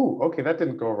 you're like, ooh, okay, that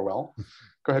didn't go over well.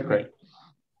 Go ahead, Craig.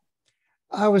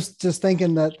 I was just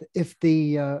thinking that if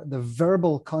the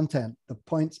verbal content, the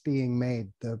points being made,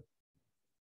 the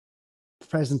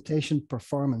presentation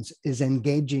performance is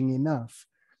engaging enough,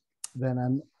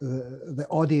 then the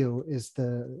audio is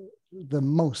the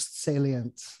most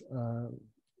salient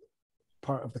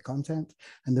part of the content,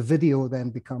 and the video then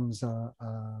becomes a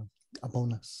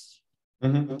bonus.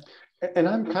 Mm-hmm. And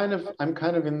I'm kind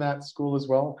of in that school as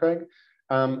well, Craig.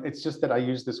 It's just that I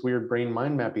use this weird brain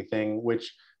mind mappy thing,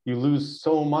 which you lose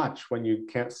so much when you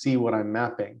can't see what I'm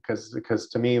mapping, because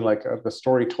to me, like the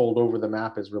story told over the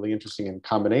map is really interesting in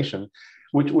combination,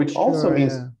 which also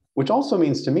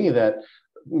means to me that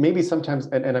maybe sometimes,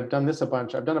 and I've done this a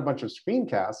bunch. I've done a bunch of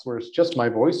screencasts where it's just my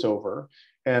voiceover,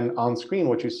 and on screen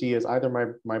what you see is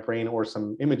either my brain or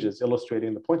some images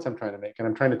illustrating the points I'm trying to make, and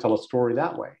I'm trying to tell a story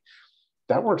that way.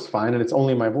 That works fine, and it's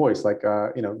only my voice, like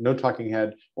no talking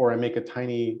head, or I make a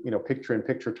tiny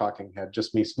picture-in-picture talking head,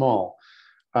 just me small.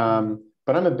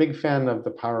 But I'm a big fan of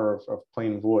the power of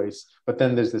plain voice. But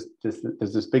then there's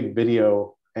this big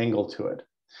video angle to it,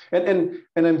 and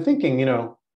I'm thinking,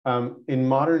 in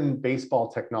modern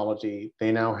baseball technology,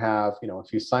 they now have,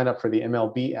 if you sign up for the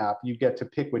MLB app, you get to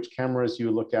pick which cameras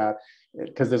you look at,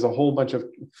 because there's a whole bunch of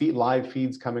live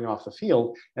feeds coming off the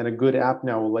field, and a good app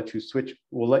now will let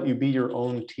you be your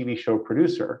own TV show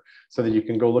producer, so that you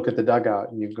can go look at the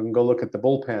dugout and you can go look at the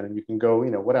bullpen and you can go,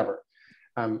 whatever.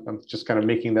 I'm just kind of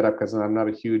making that up because I'm not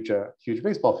a huge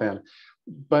baseball fan,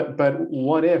 but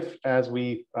what if as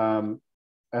we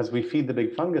feed the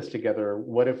big fungus together,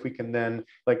 what if we can then,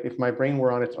 like if my brain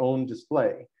were on its own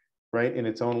display, right, in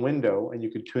its own window, and you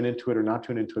could tune into it or not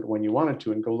tune into it when you wanted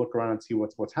to and go look around and see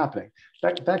what's happening.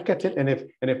 That gets it. And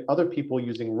if other people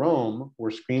using Roam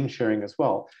were screen sharing as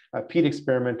well. Pete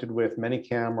experimented with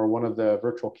Manycam or one of the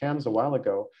virtual cams a while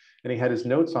ago, and he had his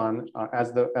notes on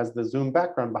as the Zoom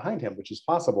background behind him, which is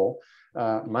possible.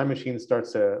 My machine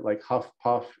starts to like huff,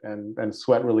 puff, and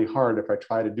sweat really hard if I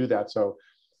try to do that. So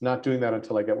not doing that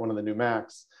until I get one of the new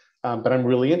Macs. But I'm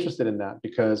really interested in that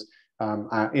because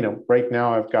Right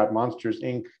now I've got Monsters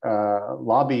Inc.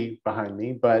 Lobby behind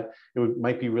me, but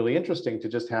might be really interesting to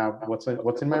just have what's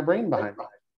in my brain behind me.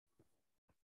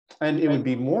 And it would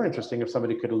be more interesting if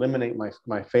somebody could eliminate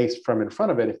my face from in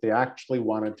front of it if they actually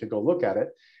wanted to go look at it.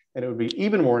 And it would be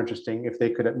even more interesting if they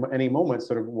could at any moment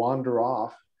sort of wander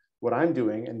off what I'm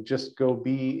doing and just go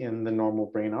be in the normal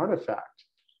brain artifact,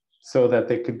 so that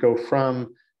they could go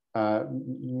from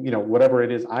whatever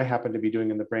it is I happen to be doing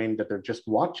in the brain that they're just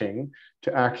watching,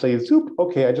 to actually zoop,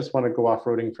 okay, I just want to go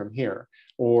off-roading from here,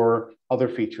 or other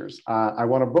features. I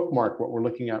want to bookmark what we're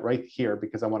looking at right here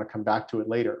because I want to come back to it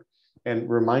later, and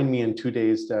remind me in 2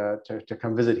 days to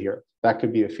come visit here. That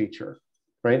could be a feature,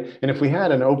 right? And if we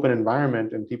had an open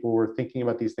environment and people were thinking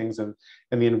about these things, and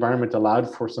the environment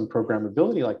allowed for some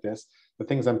programmability like this, the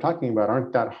things I'm talking about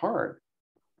aren't that hard.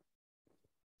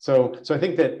 So I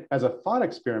think that as a thought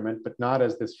experiment, but not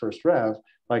as this first rev,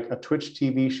 like a Twitch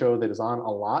TV show that is on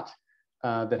a lot,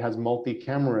 that has multi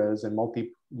cameras and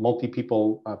multi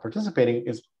people participating,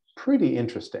 is pretty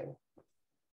interesting.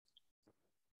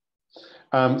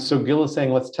 So Gil is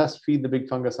saying, let's test feed the big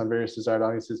fungus on various desired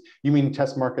audiences. You mean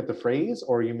test market the phrase,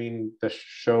 or you mean the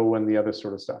show and the other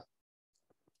sort of stuff?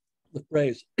 The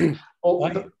phrase. Oh,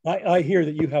 I hear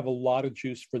that you have a lot of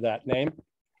juice for that name.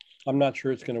 I'm not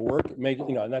sure it's going to work. It may,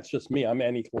 and that's just me. I'm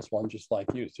N=1, just like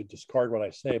you, so discard what I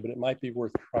say, but it might be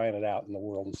worth trying it out in the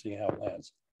world and seeing how it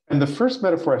lands. And the first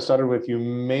metaphor I started with, you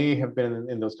may have been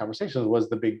in those conversations,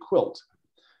 was the big quilt.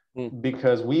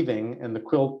 Because weaving and the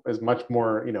quilt is much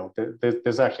more,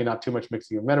 there's actually not too much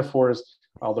mixing of metaphors,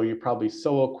 although you probably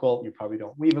sew a quilt, you probably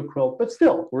don't weave a quilt, but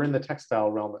still, we're in the textile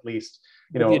realm at least.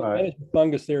 The advantage of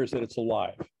fungus there is that it's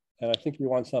alive. And I think you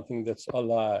want something that's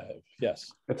alive.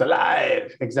 Yes. It's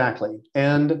alive. Exactly.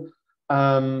 And,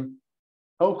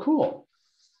 oh, cool.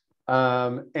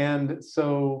 And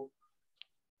so.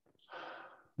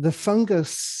 The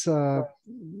fungus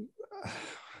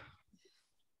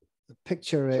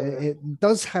picture, it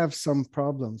does have some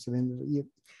problems. I mean,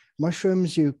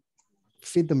 mushrooms, you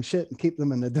feed them shit and keep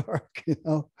them in the dark,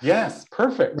 Yes,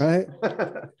 perfect. Right?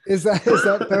 Is that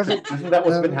perfect? Isn't that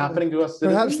what's been happening to us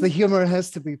citizens? Perhaps the humor has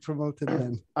to be promoted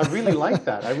then. I really like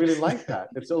that.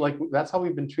 It's so, like, that's how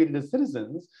we've been treated as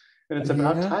citizens, and it's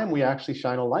about time we actually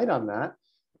shine a light on that,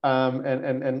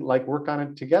 and like work on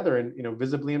it together and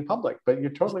visibly in public. But you're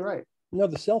totally right.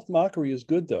 The self-mockery is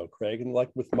good though, Craig, and like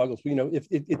with muggles, if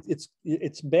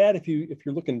it's bad if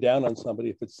you're looking down on somebody.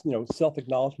 If it's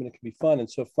self-acknowledgement, it can be fun. And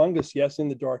so fungus, yes, in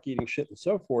the dark, eating shit and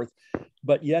so forth,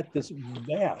 but yet this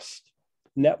vast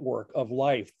network of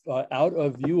life out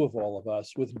of view of all of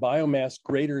us, with biomass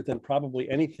greater than probably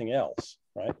anything else,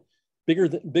 right? Bigger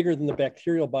than the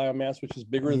bacterial biomass, which is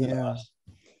bigger than us.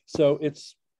 So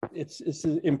it's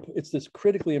this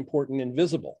critically important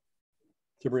invisible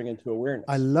to bring into awareness.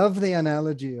 I love the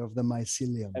analogy of the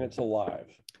mycelium. And it's alive.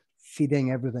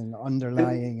 Feeding everything,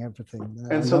 underlying everything.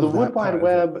 And so the Wood Wide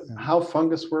Web, how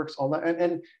fungus works, all that,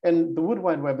 and the Wood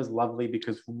Wide Web is lovely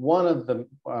because one of the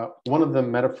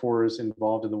metaphors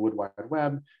involved in the Wood Wide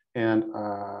Web, and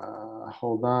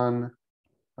hold on,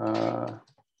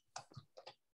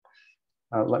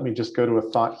 let me just go to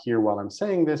a thought here while I'm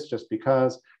saying this, just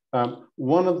because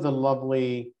one of the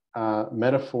lovely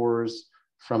metaphors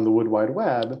from the Wood Wide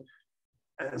Web.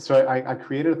 So I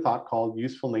created a thought called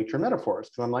useful nature metaphors,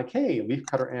 because I'm like, hey,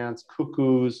 leafcutter ants,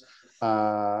 cuckoos,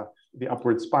 the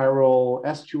upward spiral,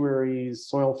 estuaries,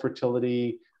 soil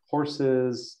fertility,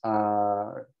 horses.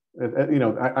 I'm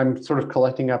sort of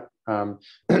collecting up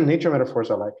nature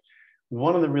metaphors I like.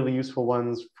 One of the really useful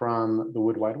ones from the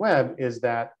Wood Wide Web is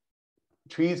that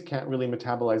trees can't really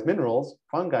metabolize minerals,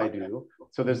 fungi do.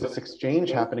 So there's this exchange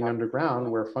happening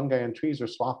underground where fungi and trees are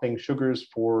swapping sugars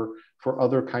for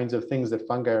other kinds of things that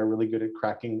fungi are really good at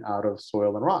cracking out of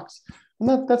soil and rocks.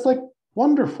 And that's like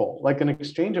wonderful. Like an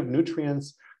exchange of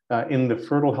nutrients in the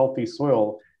fertile, healthy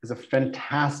soil is a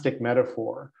fantastic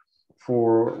metaphor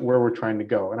for where we're trying to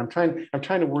go. And I'm trying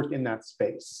to work in that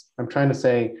space. I'm trying to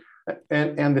say,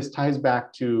 and this ties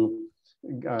back to,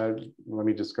 let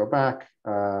me just go back.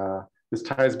 This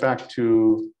ties back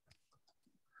to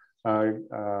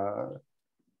Deleuze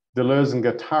and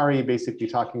Guattari basically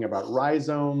talking about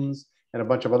rhizomes and a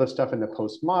bunch of other stuff in the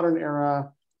postmodern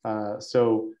era.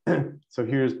 So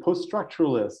here's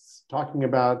post-structuralists talking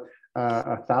about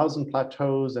 1,000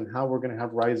 plateaus and how we're going to have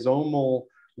rhizomal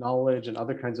knowledge and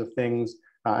other kinds of things.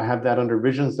 I have that under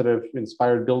visions that have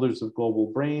inspired builders of global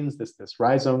brains, this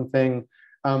rhizome thing.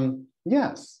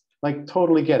 Yes, like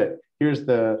totally get it. Here's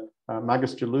the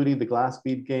Magister Ludi, the glass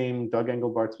bead game, Doug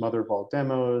Engelbart's Mother of All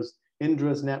Demos,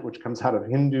 Indra's Net, which comes out of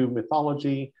Hindu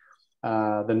mythology,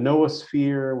 the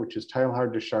noosphere, which is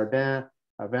Teilhard de Chardin,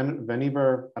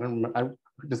 Vannevar.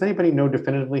 Does anybody know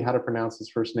definitively how to pronounce his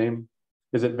first name?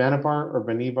 Is it Vannevar or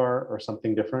Vannevar or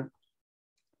something different?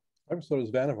 I always thought it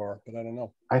was Vannevar, but I don't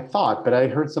know. I thought, but I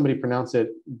heard somebody pronounce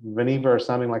it Vannevar,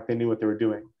 sounding like they knew what they were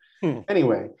doing.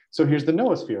 Anyway, so here's the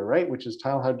noosphere, right? Which is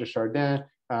Teilhard de Chardin.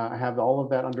 I have all of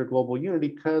that under global unity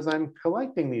because I'm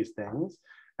collecting these things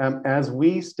as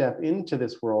we step into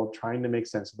this world, trying to make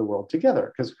sense of the world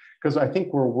together. Because I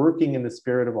think we're working in the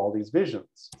spirit of all these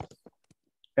visions.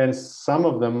 And some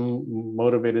of them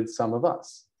motivated some of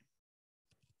us.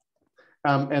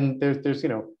 And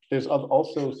there's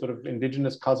also sort of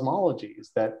indigenous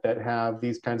cosmologies that have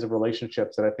these kinds of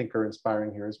relationships that I think are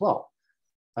inspiring here as well,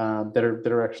 that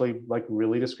are actually like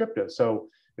really descriptive. So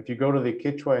if you go to the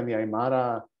Quechua and the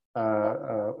Aymara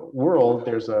world,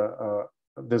 there's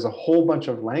a whole bunch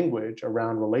of language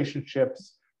around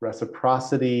relationships,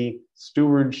 reciprocity,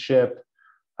 stewardship,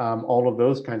 all of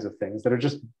those kinds of things that are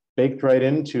just baked right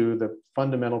into the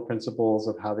fundamental principles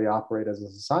of how they operate as a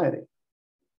society.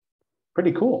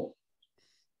 Pretty cool,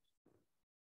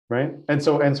 right? And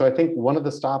so I think one of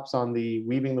the stops on the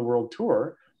Weaving the World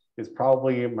tour is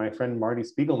probably my friend Marty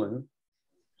Spiegelman,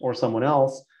 or someone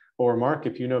else, or Mark,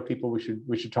 if you know people we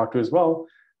should talk to as well,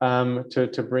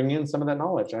 to bring in some of that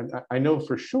knowledge. I know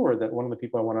for sure that one of the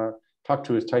people I want to talk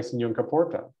to is Tyson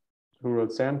Yunkaporta, who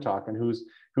wrote Sand Talk, and who's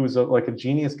like a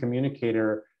genius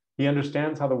communicator. He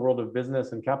understands how the world of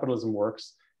business and capitalism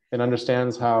works, and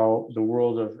understands how the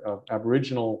world of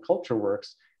Aboriginal culture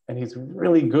works. And he's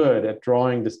really good at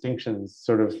drawing distinctions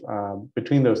sort of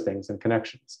between those things and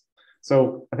connections.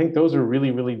 So I think those are really,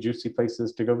 really juicy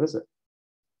places to go visit.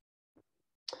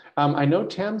 I know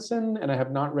Tamsin, and I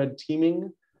have not read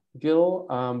Teeming, Gil,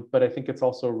 but I think it's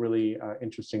also really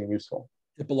interesting and useful.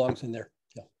 It belongs in there,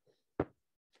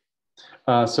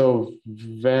 yeah. So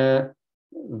Vanvar?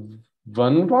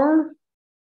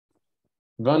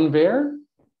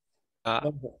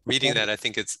 Reading that, I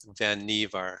think it's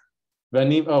Vannevar.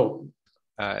 Vannevar, oh.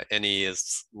 N-E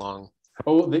is long.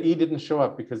 Oh, the E didn't show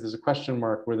up because there's a question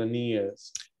mark where the knee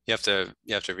is. You have to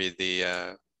read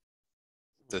the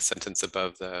sentence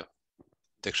above the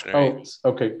dictionary. Oh,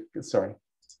 okay, sorry.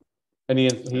 And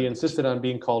he insisted on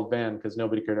being called Van because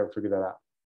nobody could ever figure that out.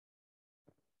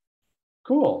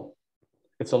 Cool.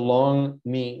 It's a long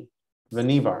knee.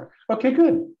 Vannevar. Okay,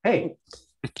 good. Hey.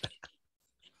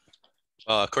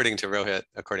 Well, according to Rohit,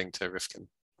 according to Rifkin.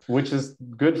 Which is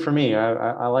good for me.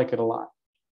 I like it a lot.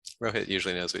 Rohit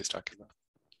usually knows what he's talking about.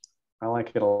 I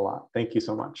like it a lot. Thank you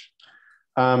so much.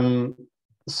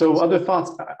 So other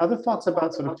thoughts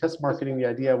about sort of test marketing, the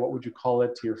idea, what would you call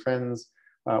it to your friends?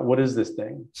 What is this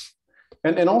thing?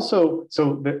 And also,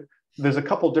 there's a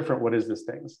couple different what is this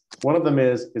things. One of them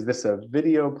is this a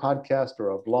video podcast or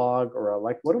a blog or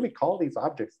what do we call these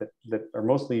objects that are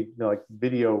mostly like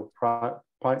video?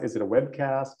 Is it a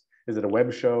webcast? Is it a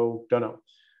web show? Don't know.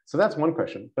 So that's one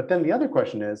question. But then the other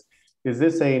question is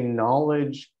this a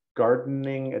knowledge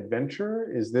gardening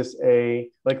adventure? Is this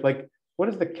a, what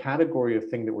is the category of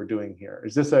thing that we're doing here?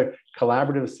 Is this a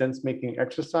collaborative sense-making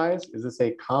exercise? Is this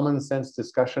a common sense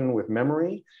discussion with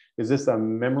memory? Is this a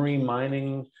memory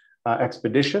mining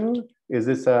expedition? Is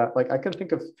this I can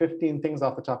think of 15 things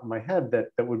off the top of my head that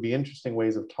would be interesting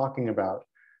ways of talking about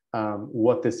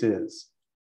what this is.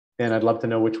 And I'd love to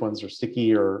know which ones are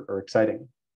sticky or exciting.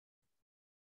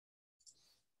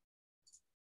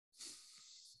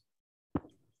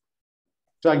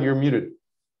 Doug, you're muted.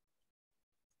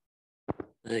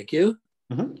 Thank you.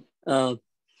 Mm-hmm.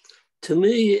 To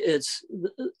me, it's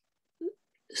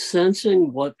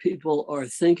sensing what people are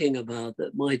thinking about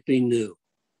that might be new.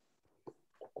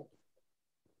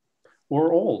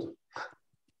 Or old.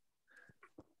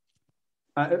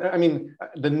 I mean,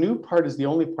 the new part is the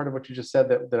only part of what you just said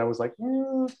that I was like,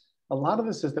 a lot of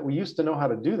this is that we used to know how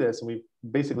to do this and we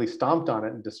basically stomped on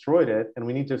it and destroyed it. And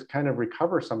we need to kind of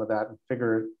recover some of that and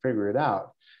figure it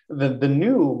out. The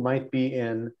new might be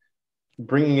in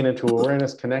bringing it into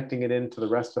awareness, connecting it into the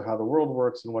rest of how the world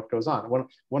works and what goes on.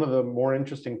 One of the more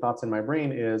interesting thoughts in my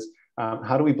brain is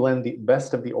how do we blend the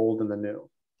best of the old and the new?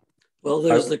 Well,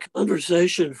 there's the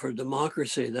conversation for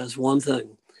democracy. That's one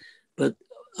thing. But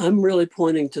I'm really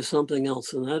pointing to something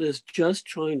else, and that is just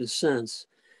trying to sense,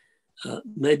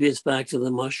 maybe it's back to the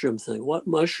mushroom thing, what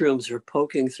mushrooms are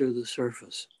poking through the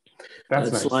surface.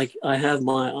 It's nice. Like I have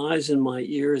my eyes and my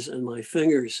ears and my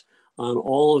fingers on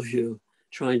all of you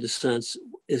trying to sense,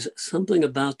 is something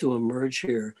about to emerge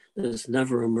here that has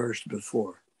never emerged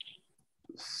before?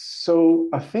 So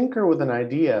a thinker with an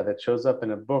idea that shows up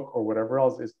in a book or whatever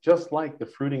else is just like the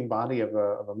fruiting body of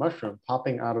a mushroom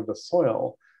popping out of the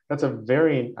soil. That's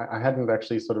I hadn't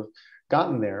actually sort of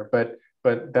gotten there, but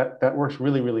that works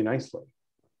really, really nicely.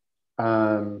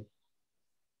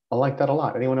 I like that a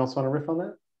lot. Anyone else want to riff on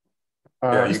that?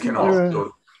 Yeah, you can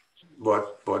also,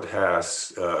 what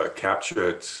has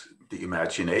captured the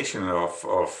imagination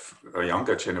of a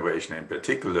younger generation in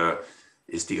particular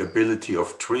is the ability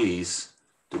of trees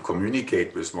to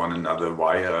communicate with one another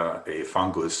via a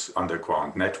fungus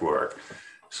underground network.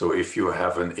 So if you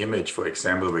have an image, for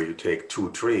example, where you take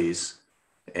two trees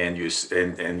and you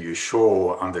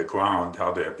show underground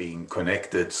how they're being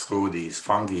connected through these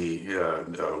fungi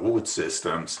root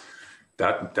systems,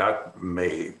 that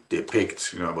may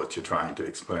depict, what you're trying to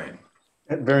explain.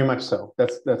 Very much so.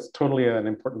 That's totally an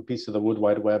important piece of the Wood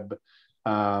Wide Web.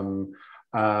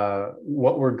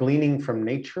 What we're gleaning from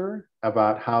nature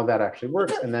about how that actually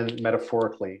works, and then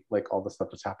metaphorically, like all the stuff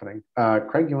that's happening.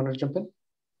 Craig, you want to jump in?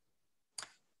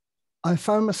 I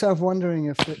found myself wondering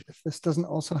if this doesn't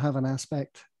also have an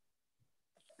aspect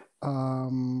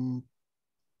in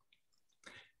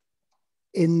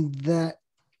that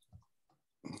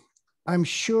I'm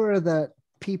sure that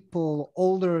people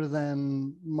older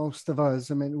than most of us,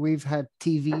 I mean, we've had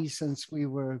TV since we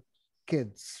were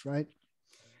kids, right?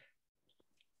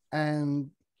 And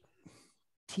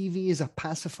TV is a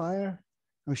pacifier.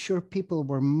 I'm sure people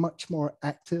were much more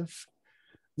active.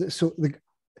 So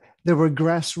there were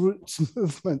grassroots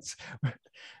movements.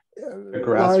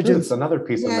 Grassroots, another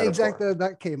piece of metaphor. Yeah, exactly.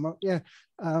 That came up. Yeah,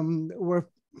 were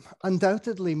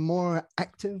undoubtedly more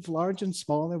active, large and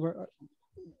small.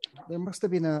 There must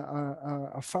have been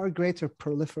a far greater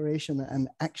proliferation and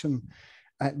action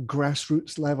at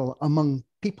grassroots level among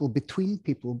people, between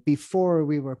people, before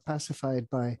we were pacified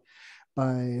by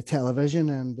television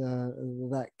and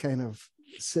that kind of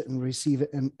sit and receive it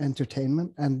in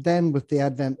entertainment. And then with the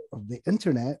advent of the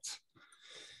internet,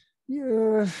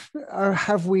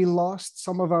 have we lost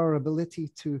some of our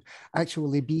ability to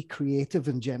actually be creative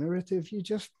and generative? You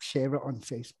just share it on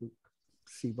Facebook,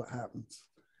 see what happens,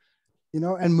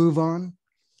 and move on.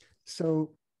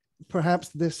 So perhaps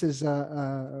this is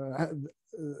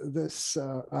this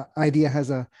idea has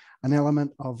an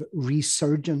element of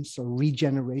resurgence or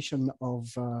regeneration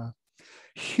of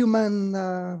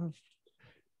human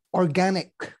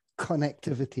organic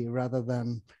connectivity rather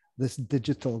than this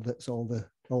digital that's all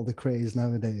the craze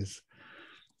nowadays.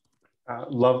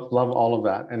 Love all of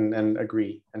that and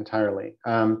agree entirely.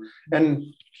 And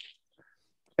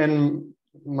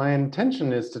my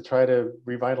intention is to try to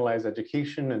revitalize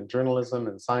education and journalism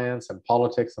and science and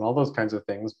politics and all those kinds of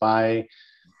things by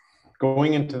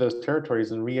going into those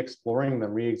territories and re-exploring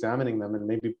them, re-examining them, and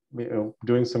maybe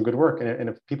doing some good work. And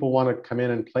if people want to come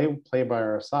in and play by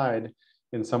our side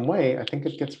in some way, I think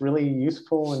it gets really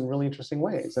useful in really interesting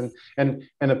ways. And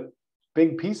a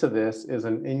big piece of this is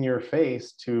an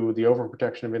in-your-face to the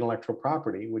overprotection of intellectual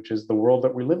property, which is the world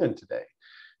that we live in today.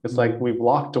 It's like we've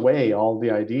locked away all the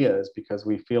ideas because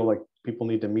we feel like people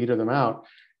need to meter them out.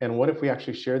 And what if we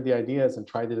actually shared the ideas and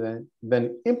tried to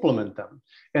then implement them?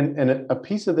 And a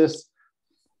piece of this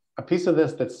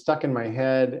that's stuck in my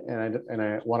head and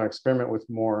I want to experiment with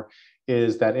more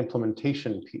is that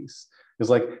implementation piece. Is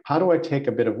like, how do I take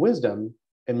a bit of wisdom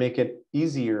and make it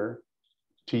easier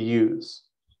to use?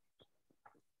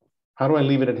 How do I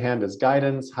leave it at hand as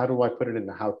guidance? How do I put it in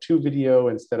a how-to video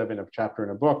instead of in a chapter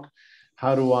in a book?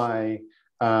 How do I,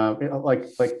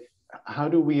 how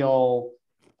do we all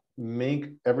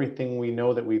make everything we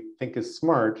know that we think is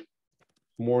smart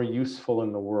more useful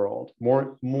in the world,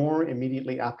 more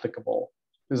immediately applicable?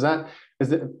 Am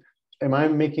I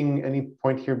making any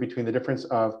point here between the difference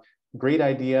of great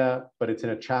idea, but it's in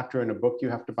a chapter in a book you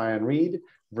have to buy and read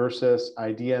versus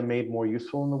idea made more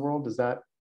useful in the world? Does that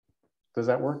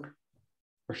work?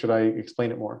 Or should I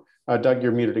explain it more? Doug,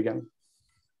 you're muted again.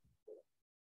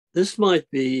 This might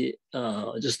be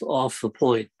just off the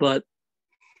point, but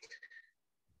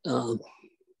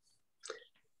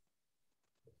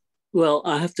well,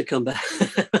 I have to come back.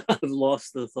 I've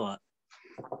lost the thought.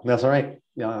 That's all right.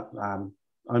 Yeah,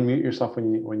 unmute yourself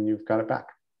when you've got it back.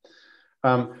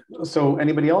 So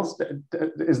anybody else?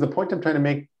 Is the point I'm trying to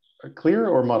make clear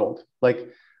or muddled?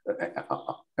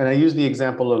 And I use the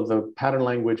example of the pattern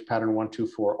language, pattern 1, 2,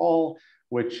 4, all,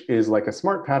 which is like a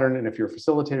smart pattern. And if you're a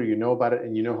facilitator, you know about it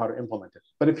and you know how to implement it.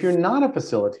 But if you're not a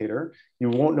facilitator, you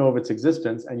won't know of its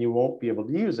existence and you won't be able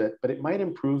to use it, but it might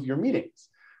improve your meetings.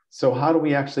 So how do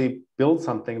we actually build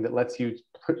something that lets you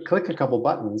click a couple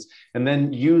buttons and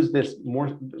then use this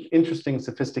more interesting,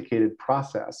 sophisticated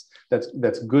process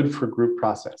that's good for group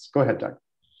process? Go ahead, Doug.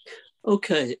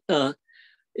 Okay.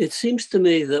 It seems to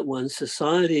me that when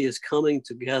society is coming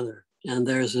together and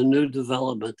there's a new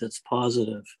development that's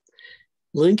positive,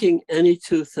 linking any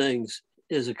two things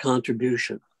is a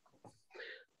contribution.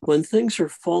 When things are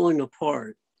falling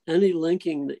apart any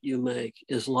linking that you make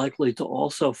is likely to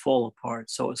also fall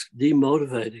apart. So it's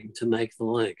demotivating to make the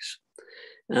links.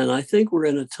 And I think we're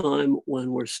in a time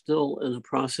when we're still in a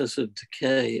process of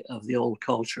decay of the old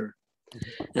culture.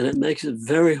 And it makes it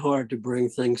very hard to bring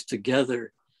things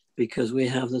together because we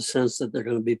have the sense that they're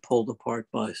going to be pulled apart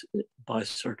by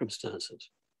circumstances.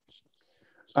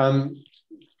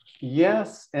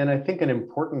 Yes, and I think an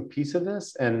important piece of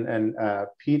this, and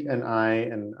Pete and I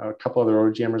and a couple other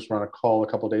OGMers were on a call a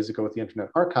couple of days ago with the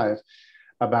Internet Archive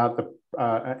about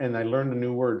and I learned a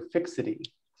new word,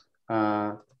 fixity,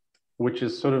 which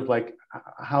is sort of like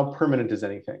how permanent is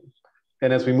anything?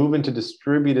 And as we move into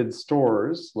distributed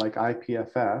stores like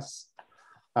IPFS,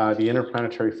 the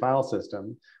interplanetary file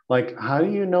system, like how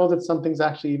do you know that something's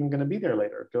actually even going to be there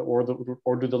later?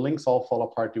 Or do the links all fall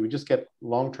apart? Do we just get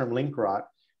long-term link rot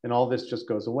and all this just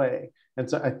goes away? And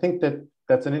so I think that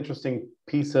that's an interesting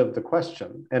piece of the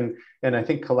question. And I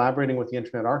think collaborating with the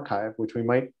Internet Archive, which we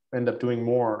might end up doing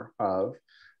more of,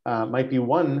 might be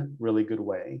one really good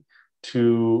way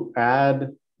to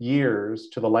add years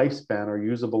to the lifespan or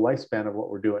usable lifespan of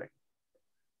what we're doing.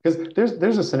 Because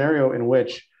there's a scenario in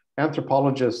which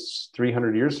anthropologists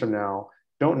 300 years from now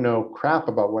don't know crap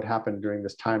about what happened during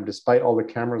this time, despite all the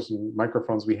cameras and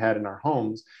microphones we had in our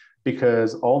homes,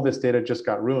 because all this data just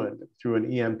got ruined through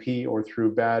an EMP or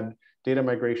through bad data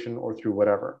migration or through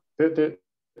whatever.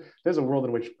 There's a world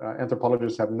in which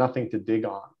anthropologists have nothing to dig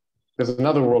on. There's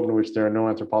another world in which there are no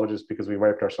anthropologists because we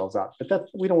wiped ourselves out. But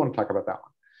we don't want to talk about that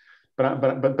one.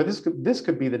 But this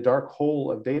could be the dark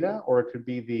hole of data, or it could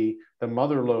be the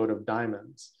mother lode of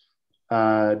diamonds,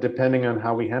 depending on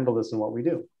how we handle this and what we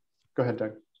do. Go ahead,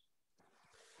 Doug.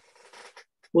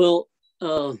 Well,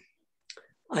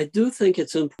 I do think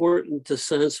it's important to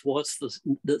sense what's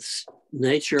the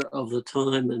nature of the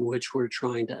time in which we're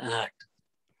trying to act.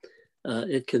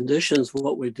 It conditions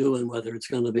what we do and whether it's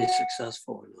going to be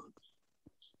successful or not.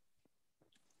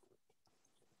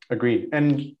 Agreed.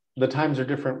 And the times are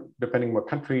different depending what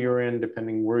country you're in,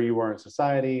 depending where you are in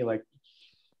society. Like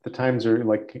the times are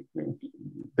like,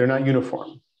 they're not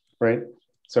uniform, right?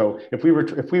 So if we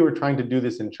were trying to do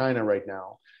this in China right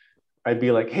now, I'd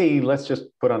be like, hey, let's just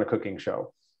put on a cooking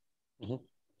show. Mm-hmm.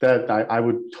 That I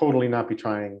would totally not be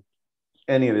trying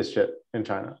any of this shit in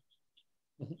China.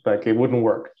 Mm-hmm. Like it wouldn't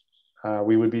work.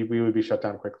 We would be shut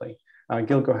down quickly.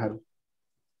 Gil, go ahead.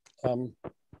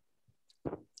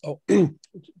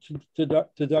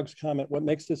 To Doug's comment, what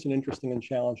makes this an interesting and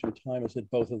challenging time is that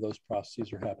both of those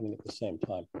processes are happening at the same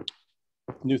time.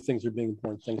 New things are being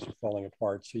born, things are falling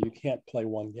apart. So you can't play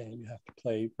one game. You have to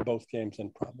play both games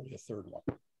and probably a third one,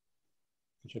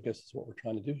 which I guess is what we're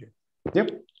trying to do here.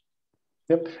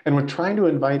 Yep. And we're trying to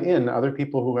invite in other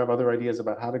people who have other ideas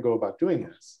about how to go about doing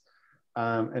this.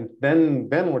 And then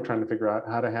we're trying to figure out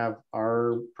how to have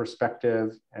our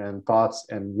perspective and thoughts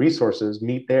and resources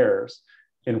meet theirs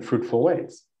in fruitful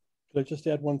ways. Could I just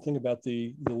add one thing about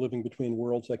the living between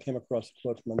worlds? I came across a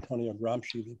quote from Antonio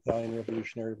Gramsci, the Italian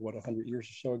revolutionary of 100 years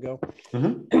or so ago.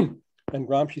 Mm-hmm. And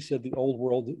Gramsci said the old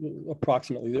world,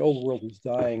 approximately, the old world was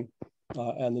dying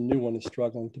and the new one is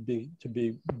struggling to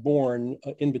be born.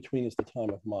 In between is the time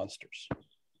of monsters.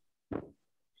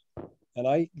 And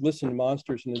I listen to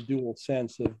monsters in a dual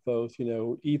sense of both,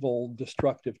 evil,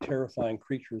 destructive, terrifying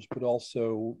creatures, but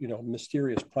also,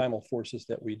 mysterious primal forces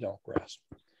that we don't grasp.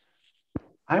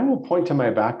 I will point to my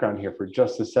background here for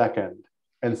just a second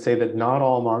and say that not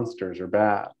all monsters are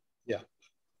bad. Yeah.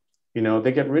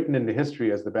 They get written into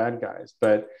history as the bad guys,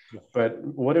 but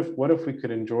what if we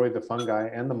could enjoy the fungi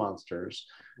and the monsters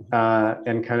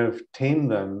and kind of tame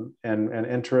them and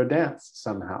enter a dance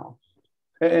somehow?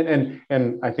 And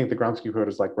I think the Gramsci quote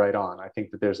is like right on. I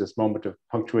think that there's this moment of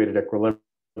punctuated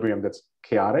equilibrium that's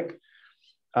chaotic.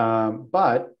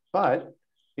 But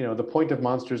the point of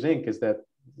Monsters, Inc. is that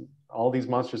all these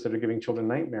monsters that are giving children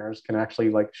nightmares can actually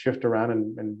like shift around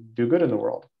and do good in the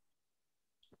world.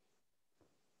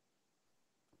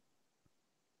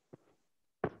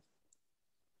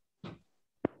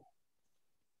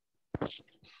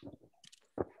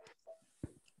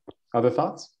 Other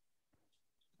thoughts?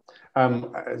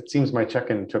 It seems my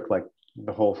check-in took like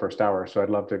the whole first hour, so I'd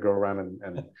love to go around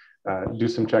and do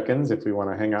some check-ins if we want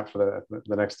to hang out for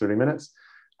the next 30 minutes.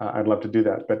 I'd love to do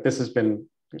that, but this has been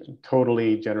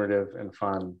totally generative and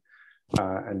fun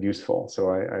and useful. So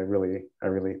I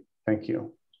really thank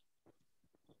you.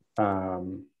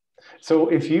 So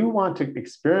if you want to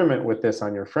experiment with this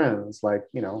on your friends, like,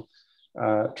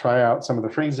 try out some of the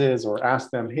phrases or ask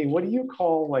them, hey, what do you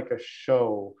call like a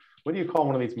show? What do you call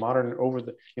one of these modern over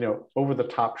the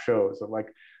top shows?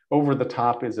 Like over the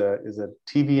top is a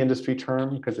TV industry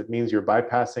term because it means you're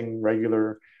bypassing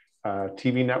regular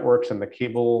TV networks and the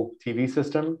cable TV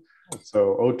system.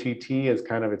 So OTT is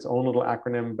kind of its own little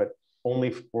acronym, but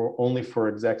only for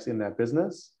execs in that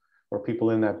business or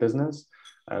people in that business.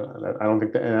 I don't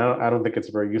think it's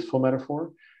a very useful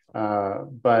metaphor.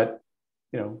 But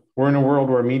we're in a world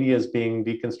where media is being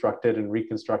deconstructed and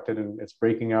reconstructed, and it's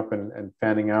breaking up and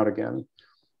fanning out again.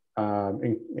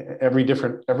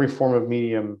 Every form of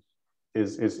medium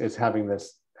is having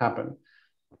this happen.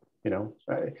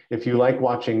 If you like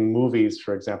watching movies,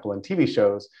 for example, and TV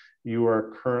shows, you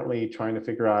are currently trying to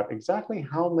figure out exactly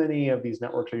how many of these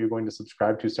networks are you going to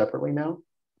subscribe to separately now,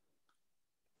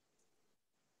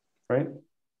 right?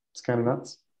 It's kind of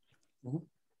nuts. Mm-hmm.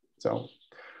 So,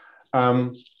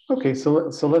 okay,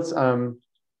 so let's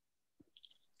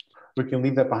we can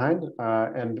leave that behind.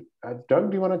 And Doug,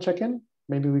 do you want to check in?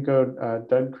 Maybe we go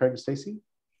Doug, Craig, Stacy.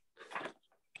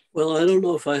 Well, I don't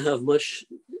know if I have much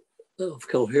of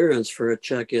coherence for a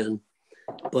check-in,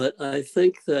 but I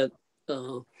think that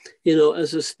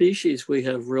as a species, we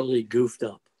have really goofed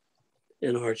up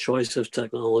in our choice of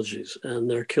technologies, and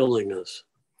they're killing us.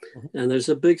 Mm-hmm. And there's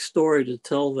a big story to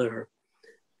tell there,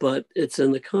 but it's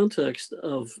in the context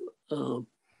of the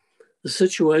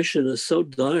situation is so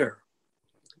dire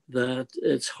that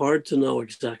it's hard to know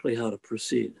exactly how to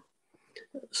proceed.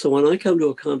 So when I come to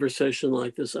a conversation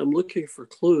like this, I'm looking for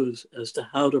clues as to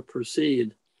how to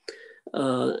proceed.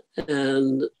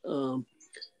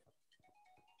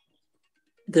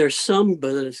 There's some,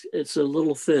 but it's a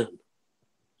little thin.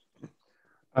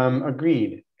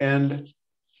 Agreed. And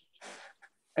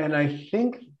I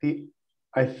think the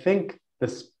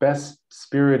best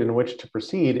spirit in which to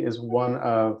proceed is one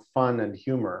of fun and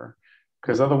humor,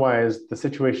 because otherwise the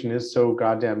situation is so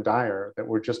goddamn dire that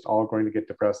we're just all going to get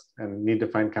depressed and need to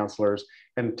find counselors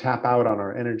and tap out on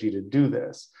our energy to do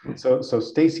this. So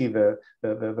Stacy, the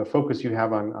focus you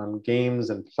have on games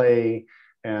and play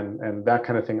and that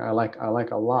kind of thing, I like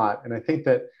a lot. And I think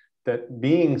that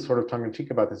being sort of tongue-in-cheek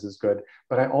about this is good.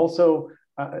 But I also,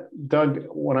 Doug,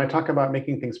 when I talk about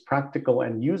making things practical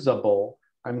and usable,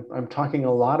 I'm talking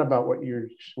a lot about what you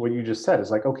just said.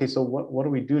 It's like, okay, so what do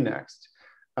we do next?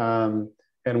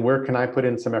 And where can I put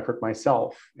in some effort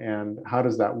myself? And how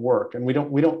does that work? And we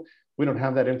don't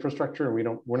have that infrastructure,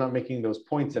 and we're not making those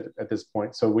points at this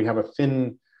point. So we have a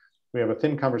thin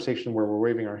conversation where we're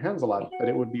waving our hands a lot, but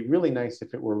it would be really nice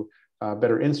if it were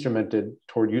better instrumented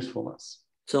toward usefulness.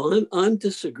 So I'm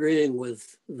disagreeing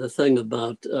with the thing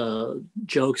about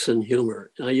jokes and humor.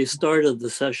 Now, you started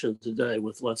the session today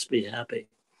with "Let's be happy,"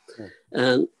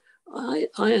 and I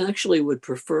actually would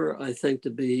prefer, I think, to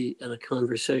be in a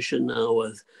conversation now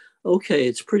with, okay,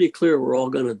 it's pretty clear we're all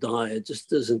going to die. It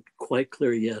just isn't quite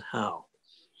clear yet how.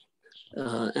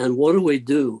 And what do we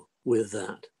do with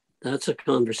that? That's a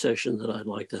conversation that I'd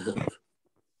like to have.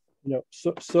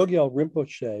 Sogyal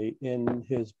Rinpoche, in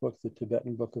his book, The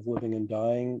Tibetan Book of Living and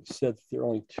Dying, said that there are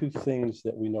only two things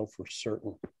that we know for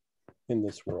certain in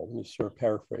this world. And he's sort of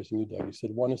paraphrasing you, Doug. He said,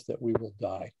 one is that we will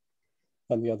die,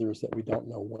 and the other is that we don't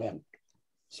know when.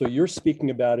 So you're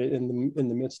speaking about it in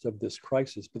the midst of this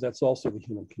crisis, but that's also the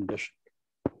human condition.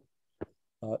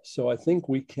 So I think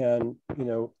we can,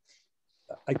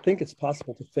 I think it's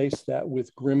possible to face that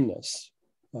with grimness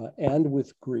and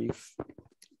with grief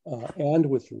and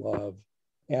with love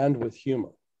and with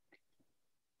humor.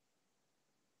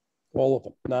 All of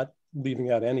them, not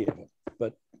leaving out any of them,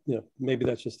 but maybe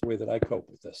that's just the way that I cope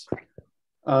with this.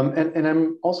 And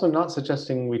I'm also not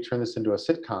suggesting we turn this into a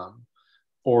sitcom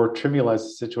or trivialize the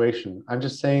situation. I'm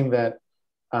just saying that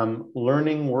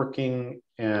learning, working,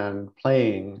 and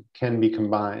playing can be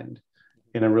combined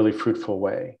in a really fruitful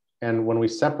way. And when we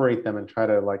separate them and try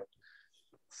to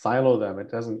silo them, it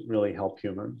doesn't really help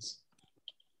humans.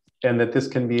 And that this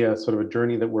can be a sort of a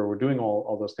journey where we're doing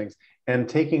all those things and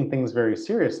taking things very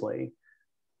seriously,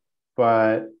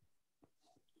 but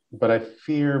I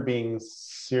fear being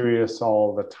serious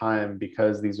all the time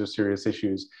because these are serious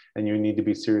issues, and you need to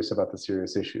be serious about the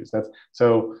serious issues. I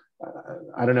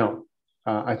don't know.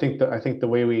 I think the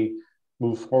way we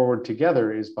move forward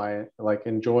together is by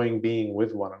enjoying being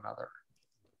with one another.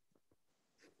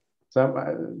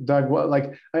 So, Doug,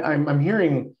 I'm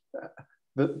hearing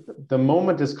the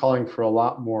moment is calling for a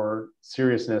lot more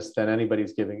seriousness than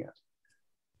anybody's giving it,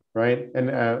 right?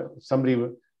 And somebody,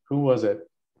 who was it?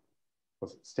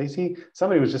 Was it Stacy?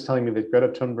 Somebody was just telling me that Greta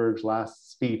Thunberg's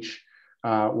last speech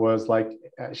was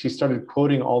she started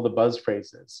quoting all the buzz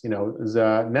phrases,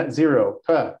 net zero,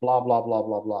 blah, blah, blah,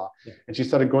 blah, blah. Yeah. And she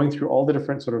started going through all the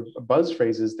different sort of buzz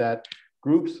phrases that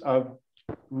groups of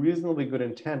reasonably good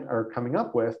intent are coming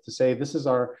up with to say, this is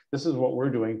what we're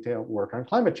doing to work on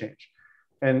climate change.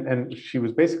 And she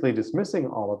was basically dismissing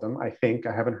all of them, I think.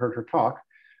 I haven't heard her talk.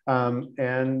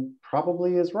 and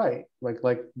probably is right. Like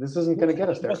this isn't going to get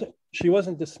us there. She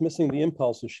wasn't dismissing the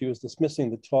impulses. She was dismissing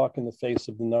the talk in the face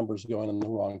of the numbers going in the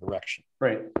wrong direction.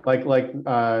 Right.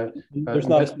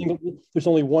 There's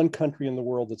only one country in the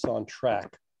world that's on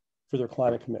track for their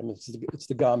climate commitments. It's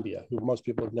the Gambia, who most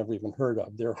people have never even heard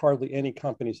of. There are hardly any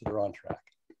companies that are on track.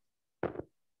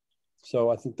 So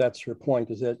I think that's her point,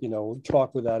 is that,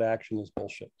 talk without action is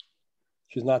bullshit.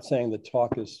 She's not saying that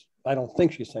talk is, I don't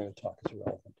think she's saying that talk is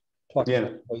irrelevant.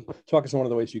 Talk is one of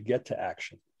the ways you get to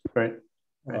action. Right.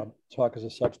 Talk is a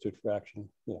substitute for action.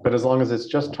 But as long as it's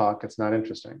just talk, it's not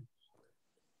interesting.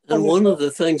 And one of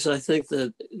the things I think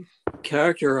that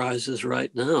characterizes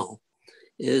right now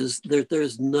is that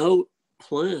there's no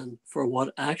plan for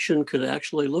what action could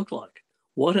actually look like.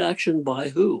 What action by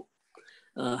who?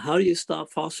 How do you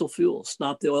stop fossil fuels,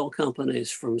 stop the oil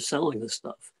companies from selling this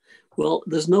stuff? Well,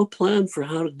 there's no plan for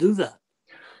how to do that.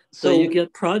 So you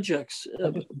get projects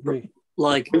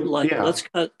like let's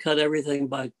cut everything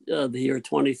by the year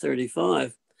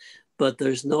 2035, but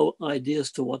there's no idea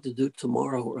as to what to do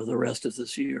tomorrow or the rest of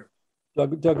this year.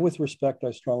 Doug, with respect,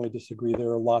 I strongly disagree.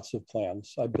 There are lots of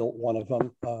plans. I built one of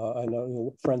them. I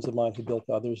know friends of mine who built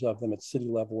others of them at city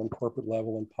level and corporate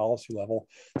level and policy level.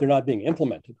 They're not being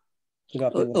implemented.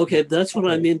 Okay, that's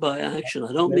what I mean by action.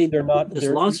 I don't mean there's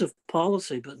lots of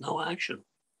policy, but no action.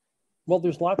 Well,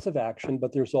 there's lots of action,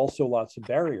 but there's also lots of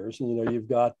barriers. And you've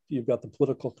got the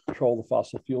political control the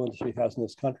fossil fuel industry has in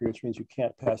this country, which means you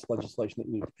can't pass legislation that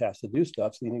you need to pass to do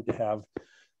stuff. So you need to have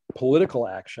political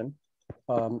action.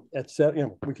 This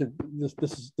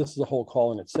is a whole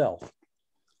call in itself.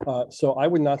 So I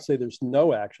would not say there's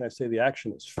no action. I say the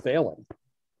action is failing.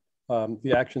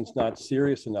 The action's not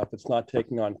serious enough. It's not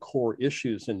taking on core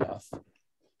issues enough.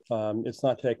 It's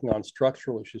not taking on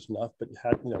structural issues enough. But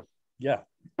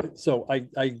So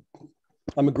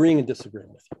I'm agreeing and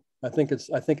disagreeing with you. I think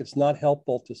it's not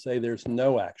helpful to say there's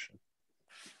no action,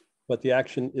 but the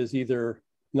action is either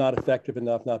not effective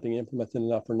enough, not being implemented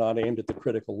enough, or not aimed at the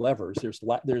critical levers.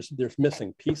 There's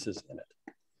missing pieces in it.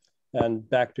 And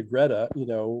back to Greta,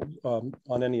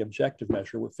 on any objective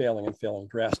measure, we're failing and failing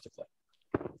drastically,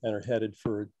 and are headed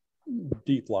for a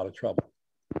deep lot of trouble.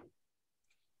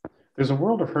 There's a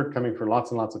world of hurt coming for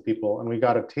lots and lots of people, and we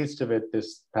got a taste of it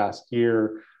this past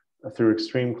year through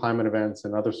extreme climate events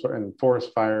and and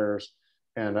forest fires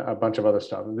and a bunch of other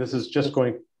stuff. And this is just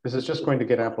going to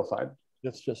get amplified.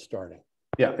 It's just starting.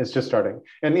 Yeah, it's just starting.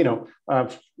 And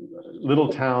little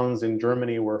towns in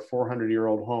Germany where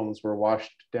 400-year-old homes were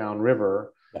washed down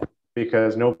river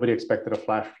because nobody expected a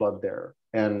flash flood there.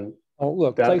 And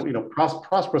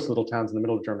prosperous little towns in the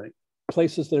middle of Germany.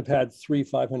 Places that have had 3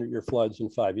 500-year floods in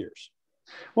 5 years.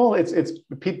 Well, it's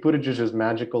Pete Buttigieg's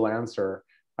magical answer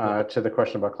to the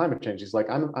question about climate change. He's like,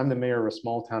 I'm the mayor of a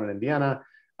small town in Indiana.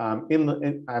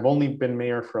 I've only been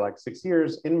mayor for like 6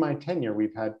 years. In my tenure,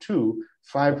 we've had 2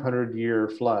 500-year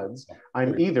floods.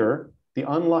 I'm either the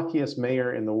unluckiest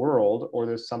mayor in the world, or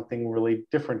there's something really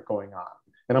different going on.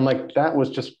 And I'm like, that was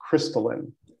just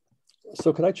crystalline.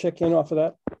 So could I check in off of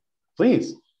that?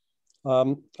 Please.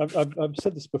 I've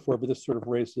said this before, but this sort of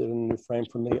raised it in a new frame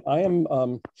for me. I am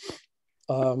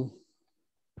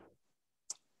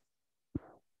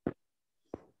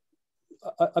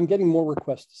I'm getting more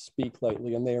requests to speak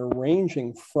lately, and they are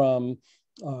ranging from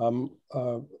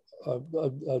a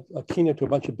keynote to a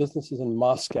bunch of businesses in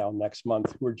Moscow next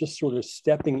month who are just sort of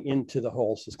stepping into the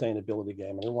whole sustainability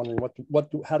game, and they're wondering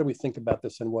how do we think about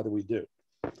this and what do we do?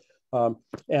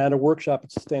 And a workshop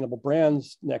at Sustainable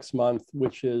Brands next month,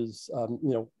 which is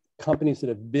companies that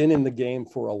have been in the game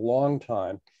for a long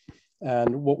time,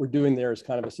 and what we're doing there is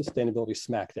kind of a sustainability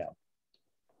smackdown.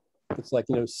 It's like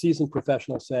seasoned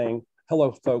professionals saying,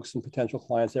 "Hello, folks and potential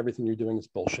clients, everything you're doing is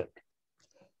bullshit."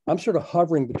 I'm sort of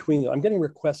hovering between them. I'm getting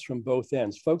requests from both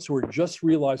ends, folks who are just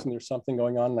realizing there's something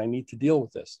going on and I need to deal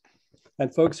with this,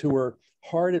 and folks who are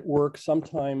hard at work,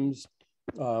 sometimes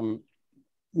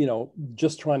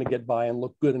just trying to get by and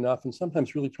look good enough, and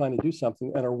sometimes really trying to do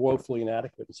something and are woefully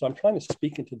inadequate. And so I'm trying to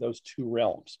speak into those two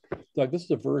realms. Doug, this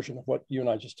is a version of what you and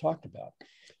I just talked about.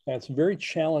 And it's very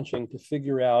challenging to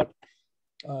figure out.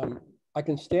 I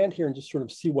can stand here and just sort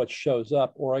of see what shows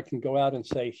up, or I can go out and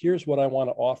say, here's what I want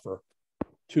to offer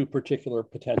to particular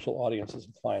potential audiences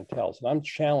and clienteles. And I'm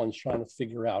challenged trying to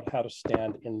figure out how to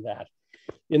stand in that,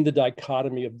 in the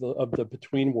dichotomy of the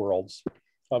between worlds,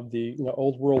 of the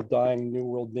old world dying, new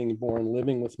world being born,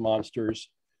 living with monsters,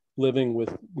 living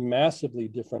with massively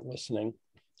different listening,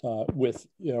 with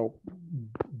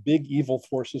big evil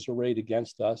forces arrayed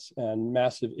against us and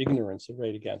massive ignorance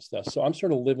arrayed against us. So I'm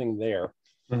sort of living there.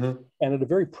 Mm-hmm. And at a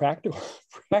very practical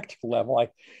level,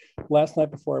 last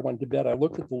night before I went to bed, I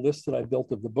looked at the list that I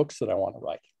built of the books that I want to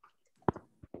write.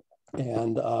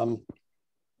 And,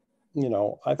 you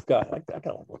know, I've got like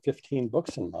 15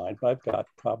 books in mind, but I've got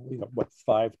probably,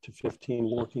 5 to 15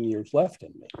 working years left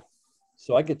in me.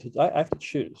 So I have to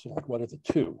choose, like, what are the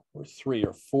 2 or 3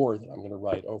 or 4 that I'm going to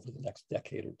write over the next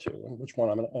decade or 2, and which one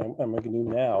I'm going to do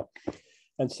now.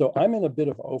 And so I'm in a bit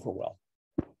of overwhelm,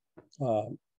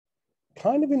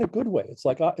 kind of in a good way. It's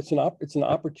like it's an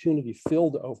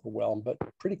opportunity-filled overwhelm, but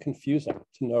pretty confusing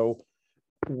to know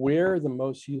where the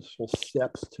most useful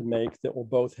steps to make that will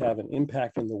both have an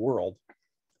impact in the world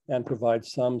and provide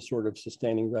some sort of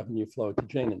sustaining revenue flow to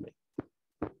Jane and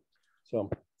me. So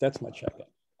that's my check-in.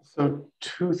 So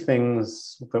 2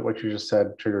 things that what you just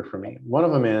said triggered for me. One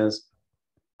of them is,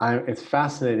 it's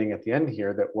fascinating at the end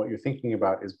here that what you're thinking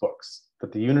about is books,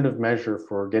 that the unit of measure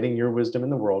for getting your wisdom in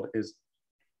the world is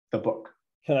the book.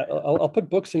 I'll put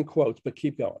books in quotes, but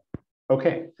keep going.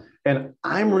 Okay. And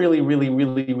I'm really, really,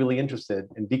 really, really interested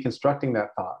in deconstructing that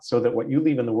thought so that what you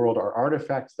leave in the world are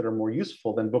artifacts that are more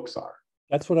useful than books are.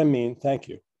 That's what I mean. Thank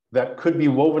you. That could be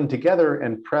woven together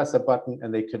and press a button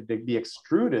and they could be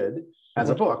extruded as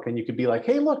a book. And you could be like,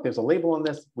 hey, look, there's a label on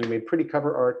this. We made pretty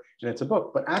cover art and it's a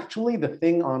book. But actually the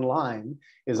thing online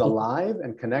is alive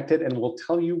and connected and will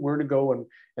tell you where to go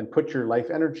and put your life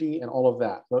energy and all of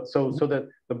that. So that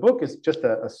the book is just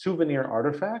a souvenir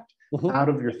artifact out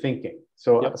of your thinking.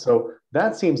 So, so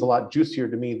that seems a lot juicier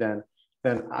to me than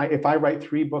if I write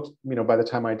 3 books, by the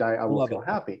time I die, I will feel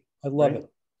happy. I love it.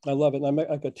 I love it. And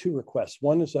I've got 2 requests.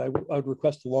 One is I would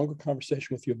request a longer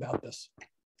conversation with you about this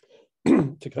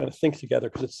to kind of think together,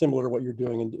 because it's similar to what you're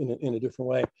doing in a different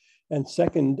way. And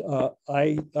second,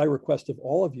 I request of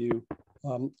all of you,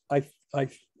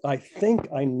 I think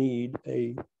I need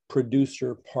a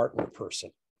producer partner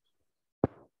person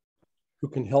who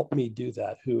can help me do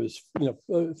that, who is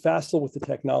facile with the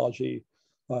technology,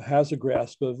 has a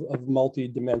grasp of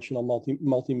multi-dimensional,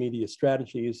 multimedia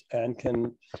strategies, and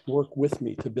can work with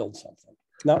me to build something.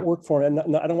 Not work for me.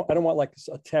 I don't want like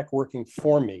a tech working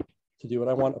for me to do it.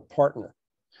 I want a partner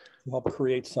to help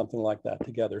create something like that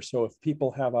together. So if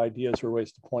people have ideas or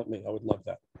ways to point me, I would love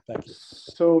that. Thank you.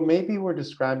 So maybe we're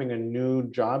describing a new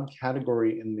job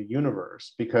category in the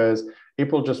universe, because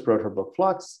April just wrote her book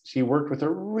Flux. She worked with a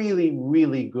really,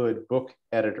 really good book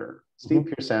editor, Steve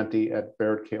Piersanti at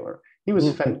Barrett Kaler. He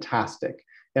was fantastic.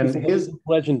 And his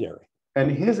legendary.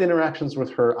 And his interactions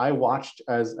with her, I watched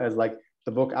as like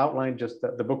the book outline, just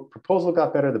the book proposal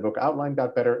got better, the book outline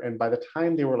got better. And by the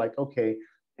time they were like, okay,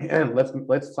 and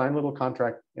let's sign a little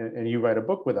contract and you write a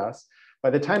book with us. By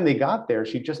the time they got there,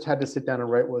 she just had to sit down and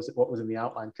write what was in the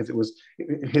outline, because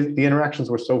the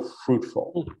interactions were so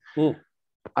fruitful.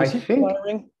 I think.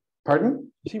 Retiring?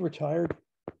 Pardon? Is he retired?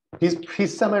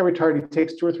 He's semi-retired. He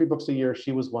takes 2 or 3 books a year.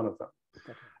 She was one of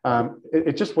them.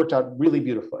 It just worked out really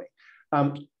beautifully.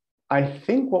 I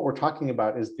think what we're talking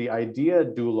about is the idea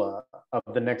doula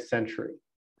of the next century.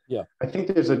 Yeah. I think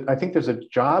there's a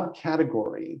job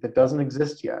category that doesn't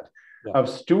exist yet of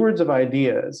stewards of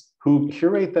ideas who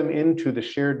curate them into the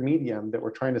shared medium that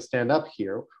we're trying to stand up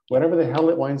here, whatever the hell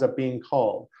it winds up being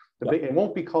called. It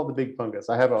won't be called the big fungus.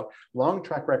 I have a long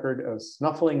track record of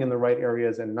snuffling in the right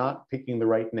areas and not picking the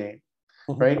right name,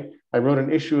 right? I wrote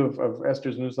an issue of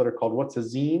Esther's newsletter called What's a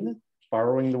Zine?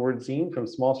 Borrowing the word zine from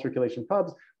small circulation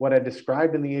pubs. What I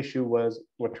described in the issue was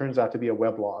what turns out to be a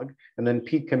weblog. And then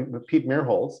Pete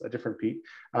Meerholz, a different Pete,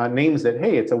 names it,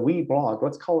 hey, it's a wee blog.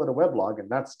 Let's call it a weblog, and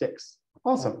that sticks.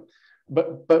 Awesome.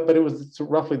 But it was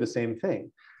roughly the same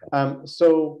thing.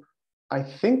 So I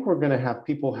think we're going to have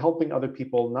people helping other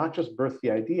people not just birth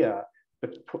the idea,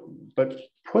 but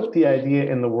put the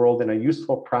idea in the world in a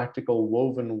useful, practical,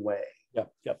 woven way.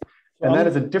 Yep. And that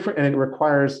is and it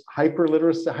requires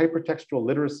hypertextual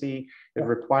literacy. It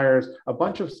requires a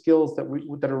bunch of skills that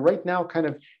are right now kind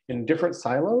of in different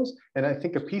silos. And I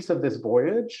think a piece of this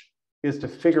voyage is to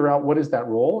figure out what is that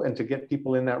role and to get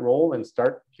people in that role and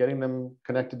start getting them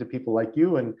connected to people like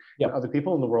you and other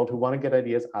people in the world who want to get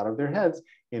ideas out of their heads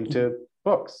into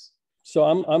books. So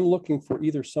I'm looking for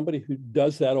either somebody who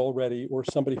does that already or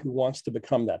somebody who wants to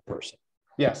become that person.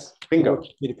 Yes, bingo.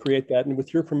 To create that, and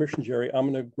with your permission, Jerry, I'm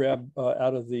going to grab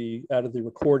out of the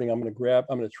recording. I'm going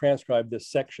to transcribe this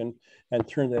section and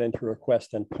turn that into a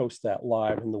request and post that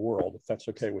live in the world, if that's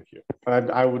okay with you.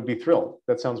 I would be thrilled.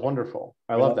 That sounds wonderful.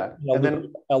 I love that.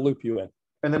 I'll loop you in.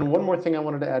 And then one more thing I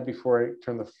wanted to add before I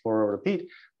turn the floor over to Pete,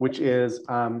 which is,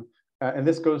 and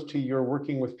this goes to your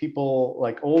working with people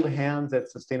like old hands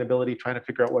at sustainability, trying to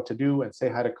figure out what to do, and say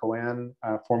hi to Coanne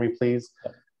for me, please.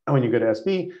 When you go to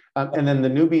SB, and then the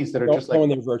newbies that are just like, when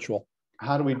they're virtual.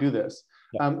 How do we do this?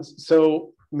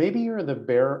 So maybe you're the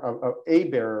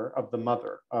bearer of the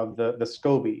mother, of the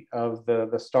SCOBY, of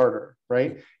the starter,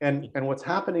 right? And what's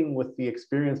happening with the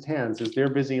experienced hands is they're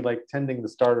busy like tending the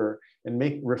starter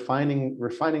and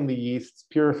refining the yeasts,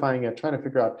 purifying it, trying to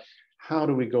figure out how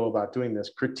do we go about doing this,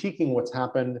 critiquing what's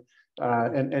happened,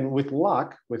 and with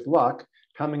luck,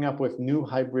 coming up with new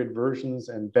hybrid versions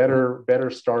and better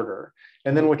starter.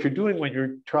 And then what you're doing when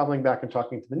you're traveling back and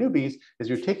talking to the newbies is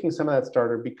you're taking some of that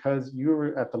starter because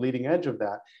you're at the leading edge of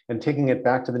that and taking it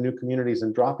back to the new communities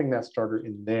and dropping that starter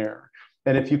in there.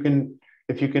 And if you can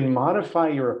modify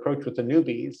your approach with the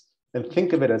newbies and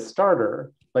think of it as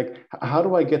starter, like how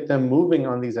do I get them moving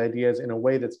on these ideas in a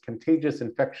way that's contagious,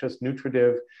 infectious,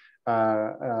 nutritive,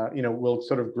 will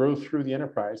sort of grow through the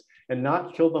enterprise and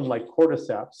not kill them like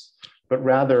cordyceps, but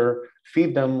rather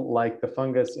feed them like the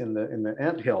fungus in the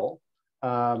anthill,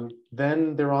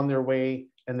 then they're on their way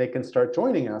and they can start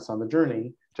joining us on the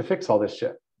journey to fix all this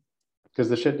shit, because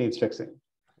the shit needs fixing.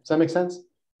 Does that make sense?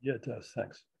 Yeah, it does.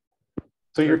 Thanks.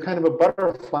 So you're kind of a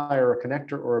butterfly or a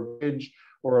connector or a bridge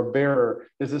or a bearer.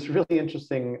 There's this really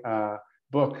interesting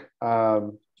book.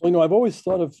 Well, I've always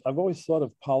thought of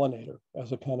pollinator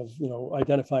as a kind of,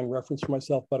 identifying reference for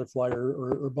myself, butterfly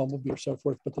or bumblebee or so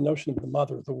forth. But the notion of the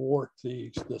mother, the wort,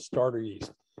 the starter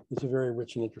yeast is a very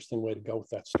rich and interesting way to go with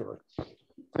that story.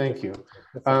 Thank you.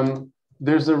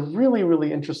 There's a really,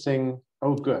 really interesting,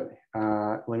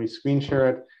 let me screen share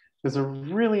it. There's a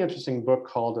really interesting book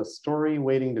called A Story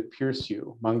Waiting to Pierce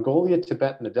You, Mongolia,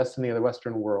 Tibet, and the Destiny of the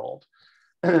Western World,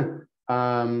 by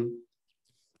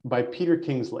Peter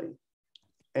Kingsley.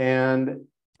 And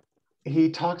he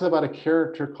talks about a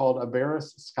character called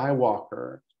Aberus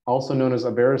Skywalker, also known as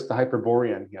Aberus the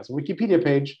Hyperborean. He has a Wikipedia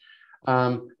page.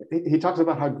 He talks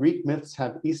about how Greek myths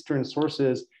have Eastern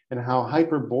sources and how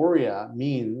Hyperborea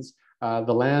means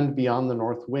the land beyond the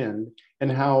north wind,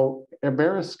 and how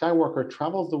Aberus Skywalker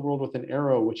travels the world with an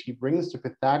arrow which he brings to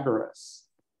Pythagoras,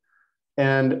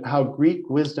 and how Greek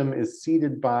wisdom is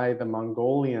seeded by the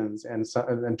Mongolians and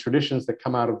traditions that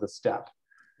come out of the steppe.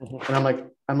 And I'm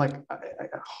like,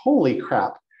 holy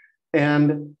crap.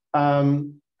 And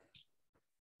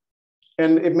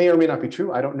it may or may not be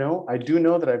true. I don't know. I do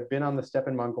know that I've been on the steppe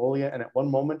in Mongolia. And at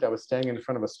one moment I was standing in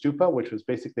front of a stupa, which was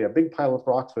basically a big pile of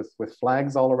rocks with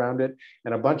flags all around it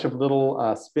and a bunch of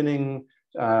little spinning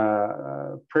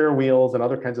prayer wheels and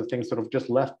other kinds of things sort of just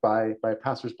left by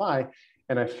passersby.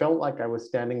 And I felt like I was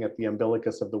standing at the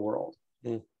umbilicus of the world.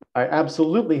 I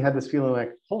absolutely had this feeling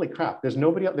like, holy crap, there was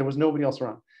nobody else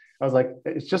around. I was like,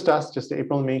 it's just us, just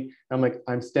April and me. I'm like,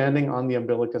 I'm standing on the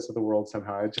umbilicus of the world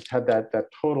somehow. I just had that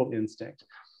total instinct.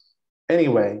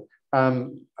 Anyway,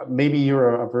 maybe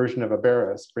you're a version of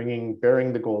Aberus,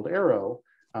 bearing the gold arrow,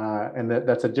 and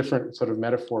that's a different sort of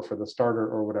metaphor for the starter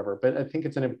or whatever. But I think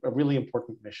it's a really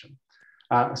important mission.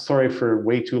 Sorry for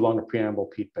way too long a preamble,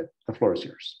 Pete, but the floor is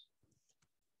yours.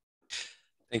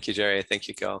 Thank you, Jerry. Thank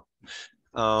you, Gil.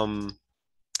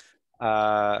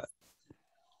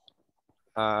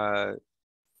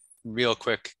 Real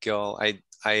quick, Gil,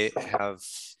 I have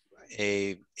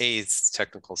a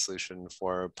technical solution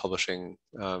for publishing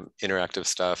interactive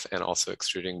stuff and also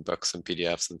extruding books and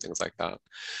PDFs and things like that.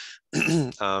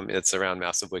 It's around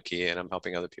Massive Wiki, and I'm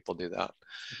helping other people do that.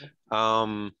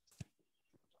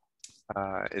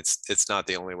 It's not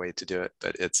the only way to do it,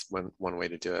 but it's one way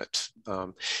to do it.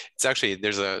 It's actually,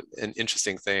 there's an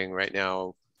interesting thing right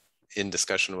now in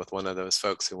discussion with one of those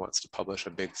folks who wants to publish a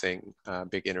big thing,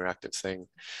 big interactive thing.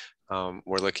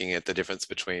 We're looking at the difference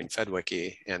between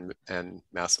FedWiki and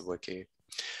Massive Wiki.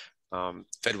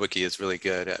 FedWiki is really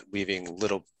good at weaving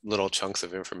little chunks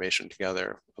of information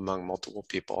together among multiple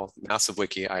people. Massive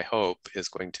Wiki, I hope, is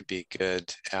going to be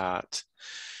good at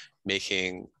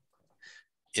making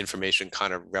information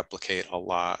kind of replicate a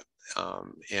lot. I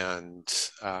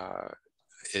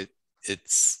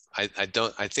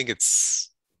think it's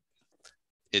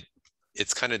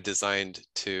kind of designed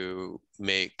to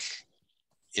make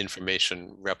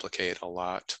information replicate a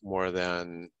lot more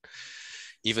than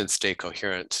even stay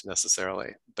coherent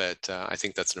necessarily. But I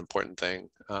think that's an important thing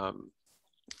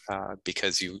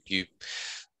because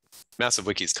Massive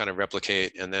Wikis kind of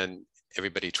replicate and then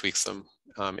everybody tweaks them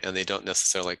and they don't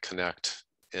necessarily connect,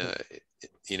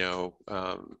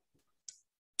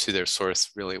 to their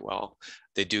source really well.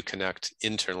 They do connect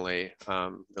internally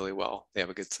really well. They have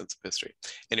a good sense of history.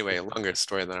 Anyway, a longer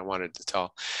story than I wanted to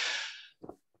tell.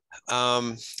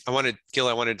 Gil,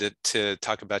 I wanted to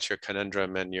talk about your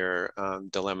conundrum and your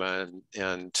dilemma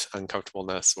and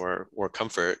uncomfortableness or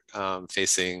comfort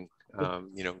facing,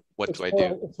 what do I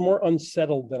do? It's more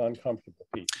unsettled than uncomfortable,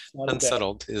 Pete.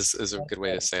 Unsettled is a good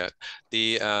way to say it.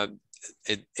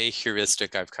 a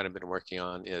heuristic I've kind of been working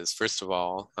on is, first of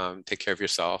all, take care of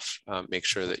yourself, make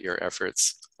sure that your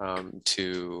efforts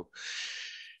to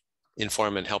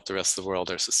inform and help the rest of the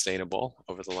world are sustainable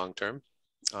over the long term,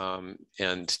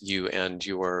 and you and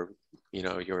your, you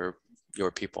know, your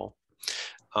people.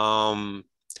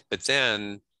 But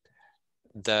then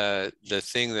the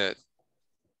thing that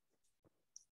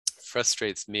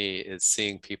frustrates me is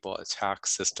seeing people attack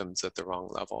systems at the wrong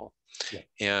level. Yeah.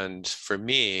 And for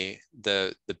me,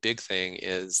 the big thing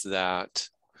is that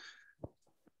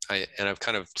and I've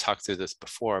kind of talked through this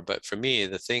before, but for me,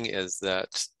 the thing is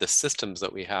that the systems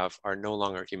that we have are no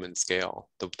longer human scale,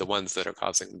 the ones that are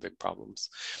causing the big problems.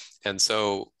 And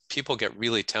so people get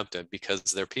really tempted because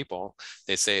they're people.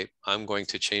 They say, I'm going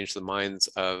to change the minds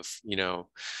of, you know,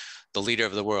 the leader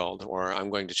of the world, or I'm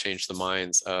going to change the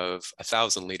minds of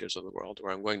 1,000 leaders of the world,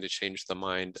 or I'm going to change the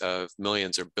mind of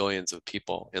millions or billions of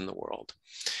people in the world.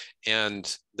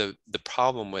 And the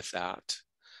problem with that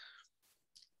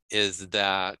is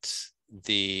that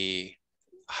the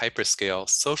hyperscale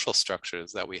social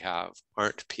structures that we have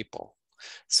aren't people.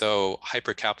 So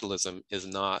hypercapitalism is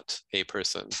not a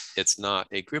person. It's not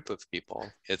a group of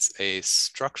people. It's a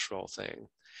structural thing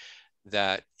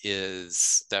that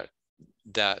is that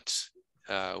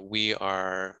we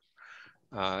are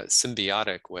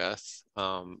symbiotic with,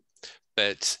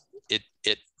 but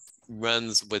it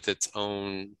runs with its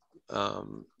own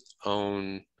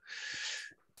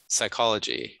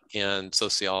psychology and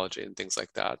sociology and things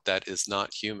like that that is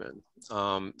not human.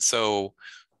 So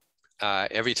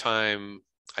every time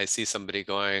I see somebody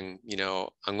going, you know,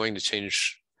 I'm going to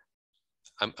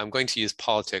use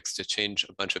politics to change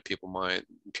a bunch of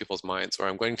people's minds, or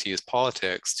I'm going to use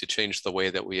politics to change the way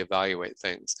that we evaluate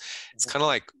things. It's kind of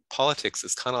like politics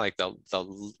is kind of like the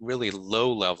really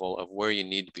low level of where you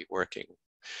need to be working.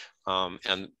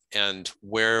 And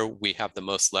where we have the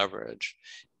most leverage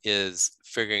is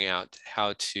figuring out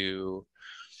how to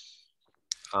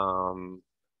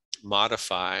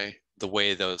modify the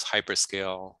way those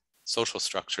hyperscale social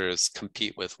structures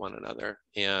compete with one another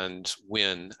and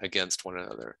win against one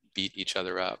another, beat each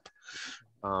other up.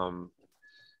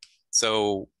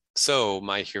 So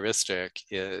my heuristic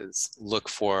is look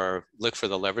for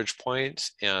the leverage point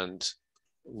and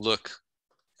look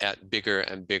at bigger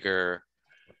and bigger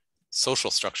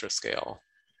social structure scale,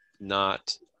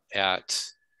 not at,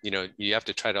 you know, you have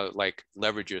to try to like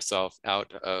leverage yourself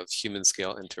out of human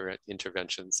scale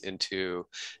interventions into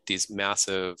these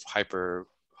massive hyper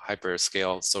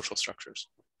scale social structures.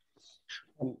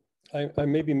 I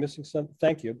may be missing something,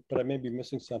 thank you, but I may be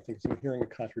missing something because I'm hearing a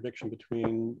contradiction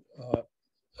between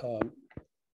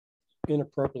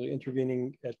inappropriately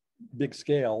intervening at big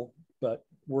scale, but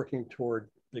working toward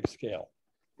big scale.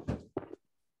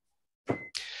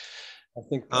 I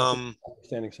think I'm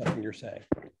understanding something you're saying.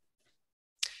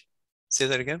 Say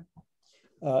that again.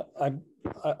 I'm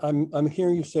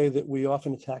hearing you say that we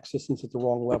often attack systems at the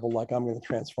wrong level, like I'm going to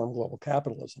transform global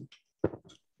capitalism.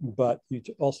 But you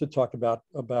also talked about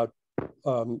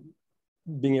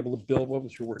being able to build, what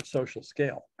was your word, social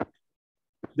scale.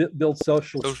 Build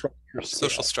social structures.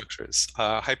 Social structures,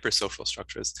 hyper social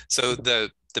structures. So the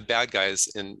bad guys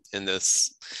in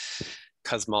this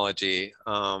cosmology,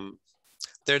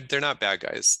 they're not bad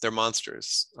guys. They're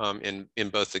monsters in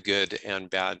both the good and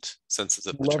bad senses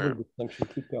of the term.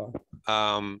 Keep going.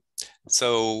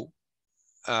 So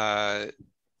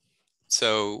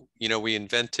you know, we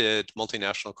invented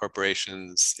multinational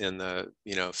corporations in the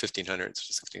 1500s or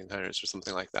 1600s or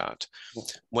something like that.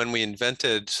 When we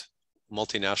invented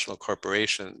multinational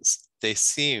corporations, they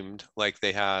seemed like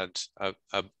they had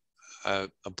a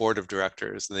board of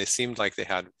directors, and they seemed like they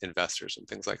had investors and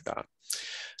things like that.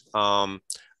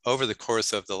 Over the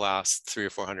course of the last 300 or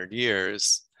 400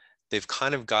 years, they've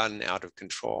kind of gotten out of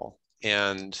control,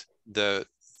 and the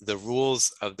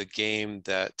rules of the game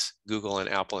that Google and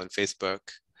Apple and Facebook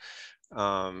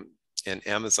and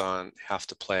Amazon have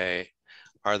to play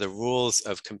are the rules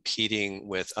of competing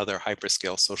with other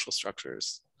hyperscale social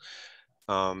structures.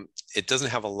 It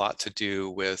doesn't have a lot to do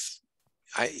with,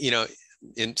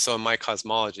 so in my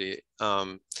cosmology,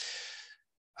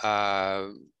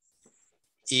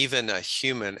 even a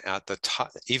human at the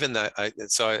top,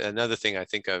 so another thing I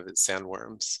think of is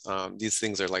sandworms. These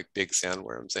things are like big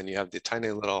sandworms, and you have the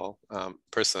tiny little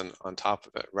person on top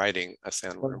of it riding a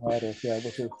sandworm.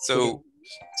 So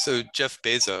Jeff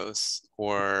Bezos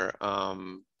or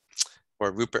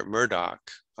Rupert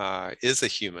Murdoch is a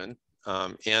human,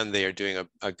 and they are doing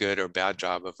a good or bad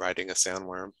job of riding a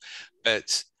sandworm.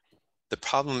 But The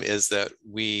problem is that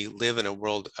we live in a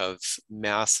world of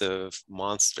massive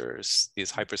monsters,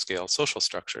 these hyperscale social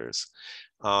structures.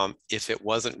 If it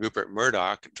wasn't Rupert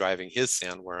Murdoch driving his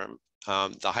sandworm,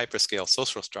 the hyperscale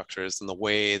social structures and the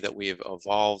way that we've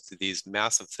evolved these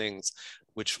massive things,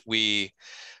 which we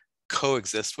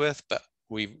coexist with, but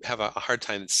we have a hard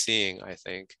time seeing, I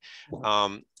think,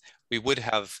 we would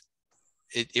have,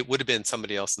 it would have been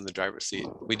somebody else in the driver's seat.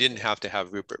 We didn't have to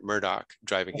have Rupert Murdoch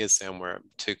driving his sandworm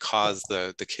to cause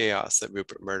the chaos that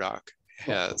Rupert Murdoch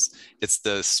has. It's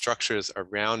the structures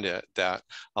around it that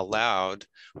allowed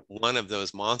one of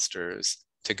those monsters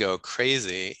to go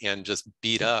crazy and just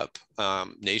beat up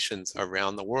nations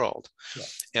around the world. Yeah.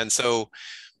 And so,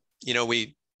 you know,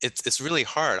 it's really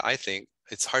hard, I think.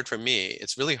 It's hard for me.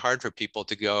 It's really hard for people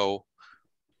to go,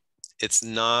 it's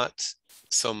not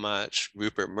so much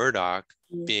Rupert Murdoch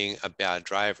being a bad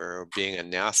driver or being a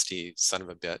nasty son of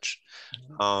a bitch.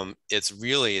 It's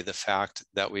really the fact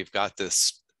that we've got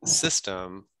this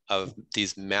system of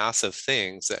these massive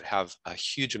things that have a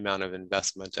huge amount of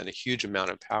investment and a huge amount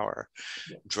of power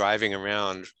driving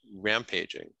around,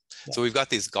 rampaging. So we've got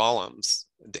these golems,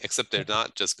 except they're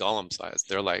not just golem size.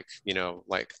 They're like, you know,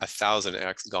 like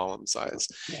 1,000x golem size.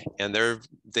 And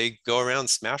they go around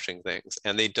smashing things,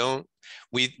 and they don't,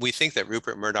 we think that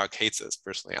Rupert Murdoch hates us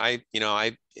personally.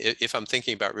 If I'm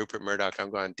thinking about Rupert Murdoch,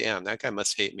 I'm going, damn, that guy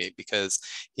must hate me because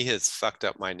he has fucked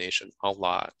up my nation a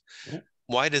lot.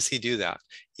 Why does he do that?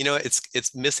 You know,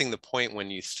 it's missing the point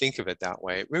when you think of it that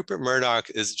way. Rupert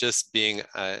Murdoch is just being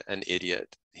an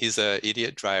idiot. He's an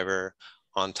idiot driver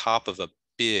on top of a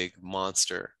big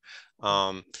monster.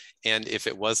 And if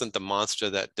it wasn't the monster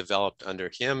that developed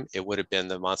under him, it would have been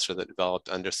the monster that developed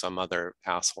under some other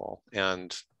asshole.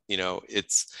 And, you know,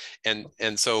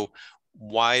 so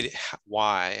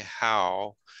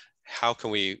how can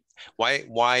we,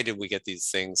 why did we get these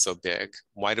things so big?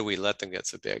 Why do we let them get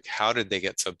so big? How did they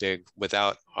get so big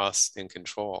without us in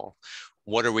control?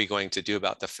 What are we going to do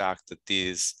about the fact that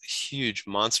these huge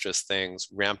monstrous things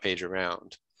rampage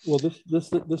around? Well, this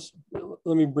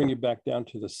let me bring you back down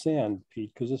to the sand,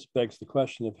 Pete, because this begs the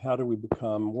question of how do we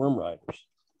become worm riders?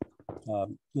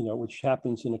 You know, which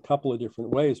happens in a couple of different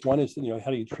ways. One is, you know,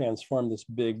 how do you transform this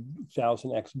big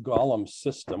 1,000x golem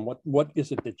system? What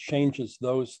is it that changes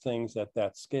those things at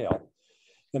that scale?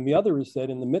 And the other is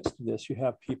that in the midst of this, you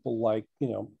have people like, you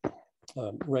know,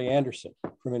 Ray Anderson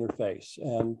from Interface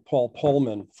and Paul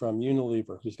Pullman from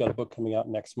Unilever, who's got a book coming out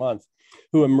next month,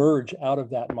 who emerge out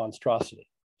of that monstrosity.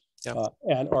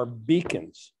 And are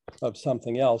beacons of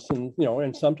something else, and you know,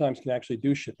 and sometimes can actually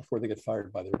do shit before they get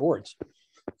fired by their boards.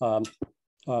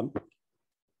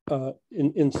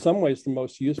 In some ways, the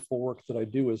most useful work that I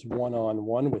do is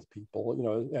one-on-one with people, you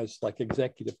know, as like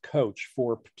executive coach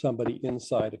for somebody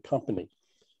inside a company,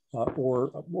 or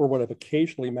what I've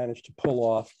occasionally managed to pull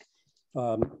off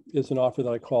is an offer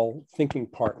that I call thinking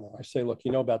partner. I say, look,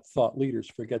 you know about thought leaders,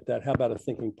 forget that. How about a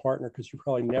thinking partner? Because you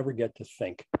probably never get to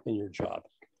think in your job.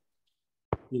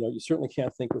 You know, you certainly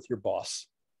can't think with your boss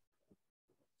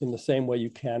in the same way you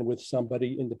can with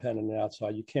somebody independent and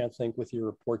outside. You can't think with your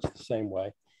reports the same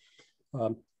way.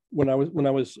 When I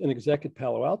was an exec at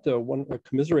Palo Alto,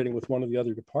 commiserating with one of the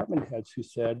other department heads who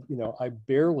said, you know, I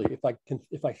barely, if I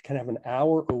can have an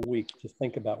hour a week to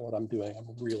think about what I'm doing, I'm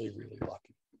really, really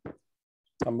lucky.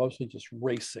 I'm mostly just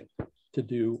racing to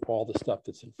do all the stuff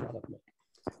that's in front of me.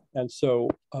 And so,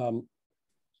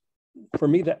 for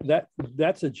me,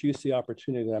 that's a juicy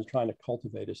opportunity that I'm trying to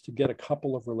cultivate, is to get a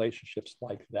couple of relationships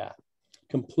like that,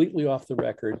 completely off the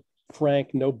record,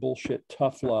 frank, no bullshit,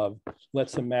 tough love.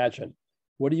 Let's imagine,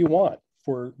 what do you want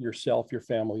for yourself, your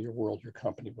family, your world, your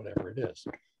company, whatever it is.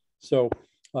 So,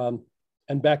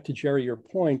 and back to Jerry, your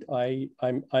point, I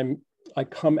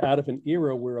come out of an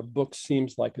era where a book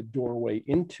seems like a doorway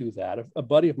into that. A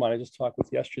buddy of mine I just talked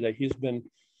with yesterday, he's been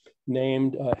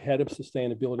named head of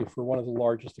sustainability for one of the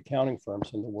largest accounting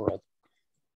firms in the world.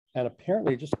 And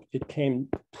apparently it came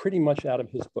pretty much out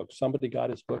of his book. Somebody got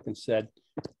his book and said,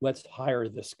 let's hire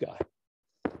this guy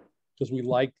because we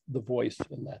like the voice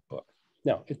in that book.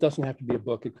 Now, it doesn't have to be a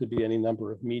book. It could be any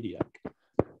number of media,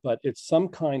 but it's some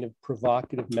kind of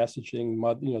provocative messaging,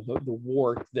 you know, the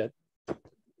wart that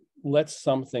lets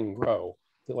something grow,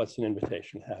 that lets an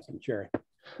invitation happen. Jerry.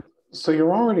 So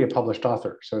you're already a published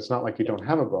author, so it's not like you don't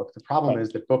have a book. The problem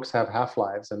is that books have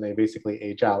half-lives and they basically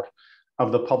age out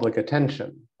of the public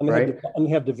attention, and right? They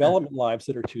have development lives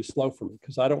that are too slow for me,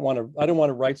 because I don't want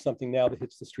to write something now that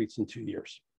hits the streets in 2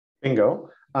 years. Bingo.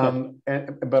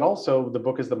 But also the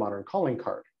book is the modern calling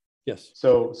card. Yes.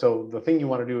 So the thing you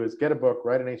want to do is get a book,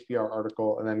 write an HBR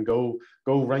article, and then go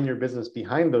run your business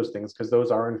behind those things, because those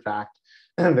are in fact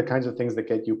the kinds of things that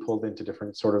get you pulled into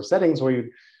different sort of settings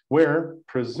where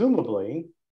presumably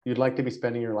you'd like to be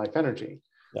spending your life energy.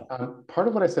 Yeah. Part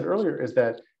of what I said earlier is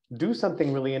that do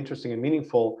something really interesting and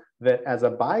meaningful that as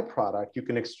a byproduct you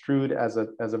can extrude as a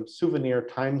souvenir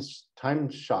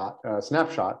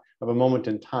snapshot of a moment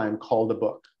in time called a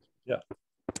book. Yeah.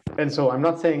 And so I'm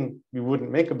not saying you wouldn't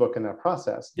make a book in that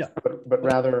process, yeah, but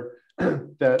rather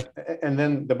that, and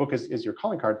then the book is your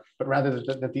calling card, but rather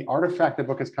that the artifact the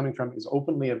book is coming from is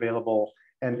openly available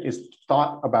and is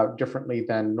thought about differently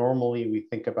than normally we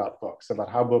think about books, about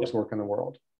how books work in the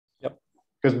world. Yep.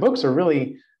 Because books are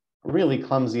really, really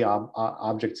clumsy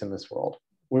objects in this world.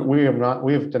 We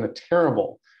have done a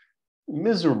terrible,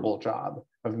 miserable job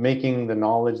of making the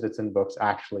knowledge that's in books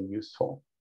actually useful.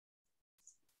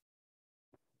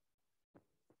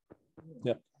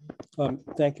 Yeah.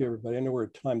 Thank you, everybody. I know we're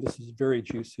at time. This is very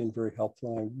juicy and very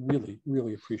helpful. And I really,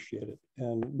 really appreciate it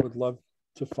and would love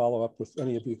to follow up with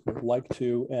any of you who would like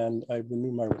to. And I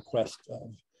renew my request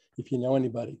of, if you know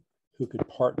anybody who could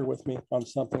partner with me on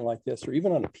something like this, or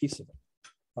even on a piece of it,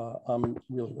 I'm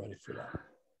really ready for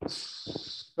that.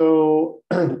 So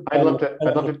I'd love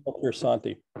to.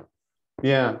 Santi.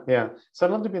 Yeah. So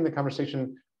I'd love to be in the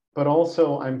conversation. But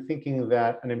also, I'm thinking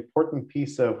that an important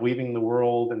piece of weaving the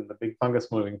world and the big fungus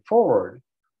moving forward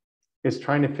is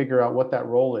trying to figure out what that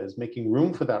role is, making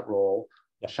room for that role,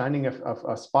 shining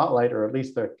a spotlight or at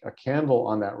least a candle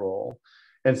on that role,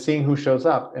 and seeing who shows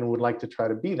up and would like to try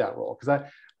to be that role. Because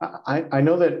I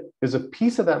know that there's a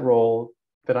piece of that role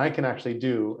that I can actually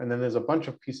do, and then there's a bunch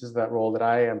of pieces of that role that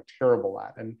I am terrible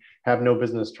at and have no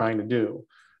business trying to do.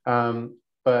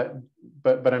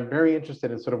 But I'm very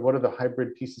interested in sort of what are the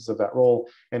hybrid pieces of that role,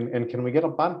 and can we get a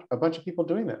bunch of people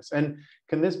doing this? And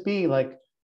can this be like,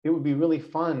 it would be really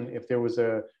fun if there was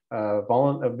a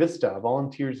Vista,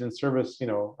 volunteers in service,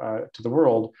 to the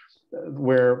world,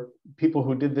 where people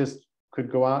who did this could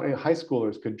go out, high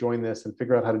schoolers could join this and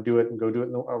figure out how to do it and go do it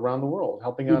around the world,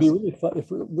 helping us. It would be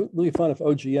really fun if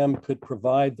OGM could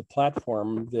provide the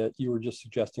platform that you were just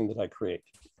suggesting that I create.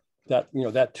 That,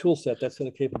 that tool set, that set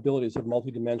of capabilities of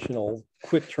multidimensional,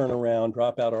 quick turnaround,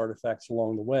 dropout artifacts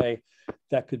along the way,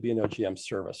 that could be an OGM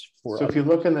service. So if you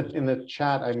look in the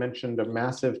chat, I mentioned a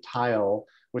massive tile,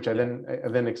 which I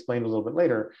then explained a little bit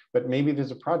later, but maybe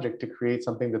there's a project to create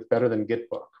something that's better than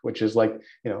Gitbook, which is like,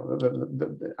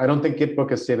 I don't think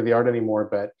Gitbook is state of the art anymore,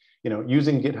 but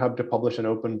using GitHub to publish an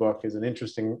open book is an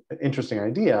interesting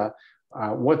idea.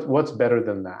 What's better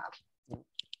than that?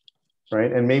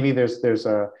 Right. And maybe there's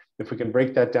if we can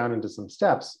break that down into some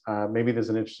steps, maybe there's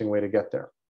an interesting way to get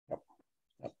there. Yep.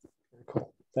 Very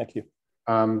cool. Thank you.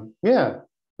 Yeah,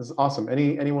 this is awesome.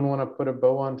 Anyone want to put a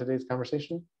bow on today's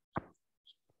conversation?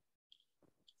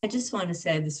 I just want to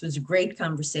say this was a great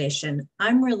conversation.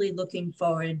 I'm really looking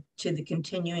forward to the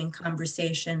continuing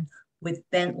conversation with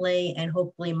Bentley, and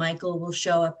hopefully Michael will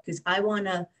show up, because I want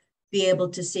to be able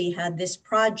to see how this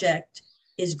project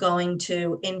is going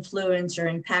to influence or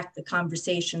impact the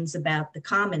conversations about the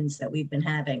commons that we've been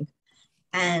having.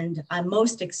 And I'm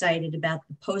most excited about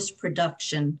the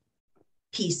post-production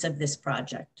piece of this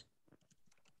project.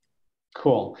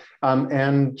 Cool.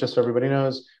 And just so everybody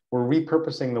knows, we're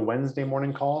repurposing the Wednesday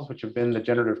morning calls, which have been the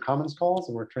Generative Commons calls,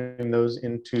 and we're turning those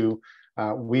into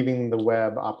weaving the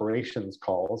web operations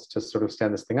calls to sort of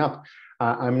stand this thing up.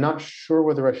 I'm not sure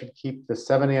whether I should keep the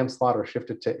 7 a.m. slot or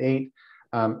shift it to 8.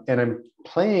 And I'm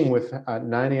playing with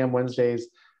 9 a.m. Wednesdays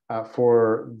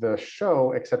for the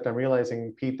show, except I'm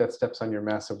realizing, Pete, that steps on your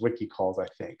massive wiki calls, I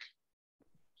think.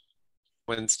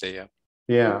 Wednesday, yeah.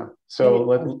 Yeah. So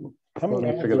let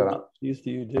me figure that out. These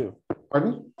do you do?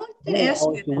 Pardon? How many hours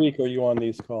a week are you on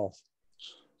these calls?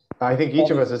 I think each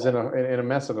of us is in a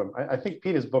mess of them. I think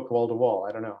Pete is booked wall to wall.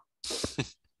 I don't know.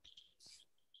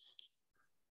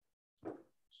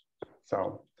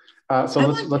 So I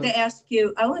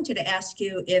wanted to ask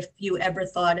you if you ever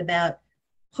thought about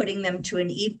putting them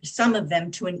to some of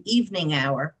them to an evening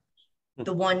hour.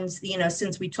 The ones,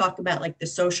 since we talk about like the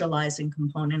socializing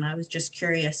component, I was just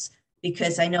curious,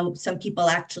 because I know some people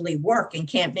actually work and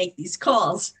can't make these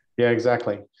calls. Yeah,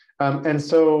 exactly. And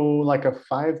so like a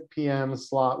 5 p.m.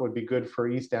 slot would be good for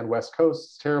East and West Coast.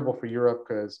 It's terrible for Europe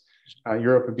because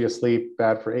Europe would be asleep,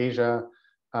 bad for Asia.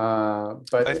 But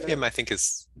 5 p.m. I think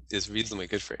is reasonably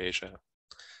good for Asia.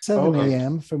 7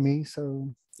 a.m. for me,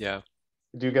 so. Yeah.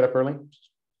 Do you get up early?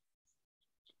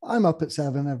 I'm up at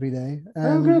 7 every day.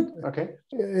 Oh, good. Okay.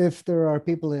 If there are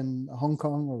people in Hong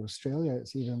Kong or Australia,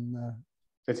 it's even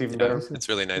It's even Yeah, better. it's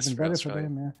really nice Even for better Australia.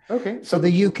 them, yeah. Okay. So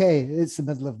the UK, it's the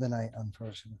middle of the night,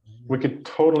 unfortunately. We could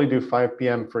totally do 5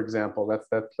 p.m., for example.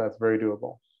 That's very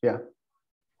doable. Yeah.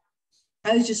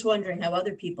 I was just wondering how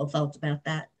other people felt about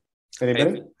that.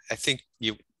 Anybody? I think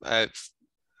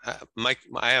Mike,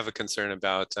 I have a concern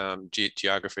about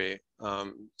geography.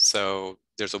 So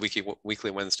there's a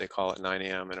weekly Wednesday call at 9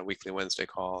 a.m. and a weekly Wednesday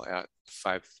call at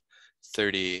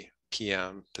 5:30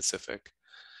 p.m. Pacific.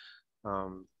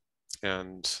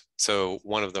 And so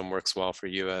one of them works well for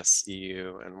US,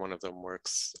 EU, and one of them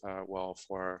works well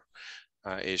for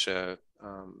Asia,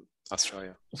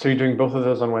 Australia. So you're doing both of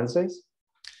those on Wednesdays?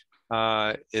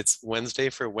 It's Wednesday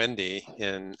for Wendy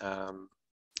in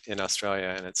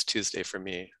Australia, and it's Tuesday for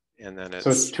me. And then So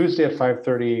it's Tuesday at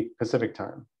 5:30 Pacific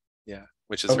time. Yeah,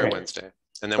 which is her Okay. Wednesday.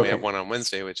 And then we have one on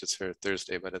Wednesday, which is her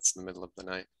Thursday, but it's in the middle of the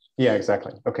night. Yeah,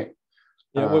 exactly. Okay.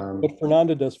 Yeah, what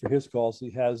Fernando does for his calls, he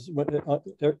has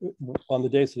on the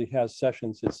days that he has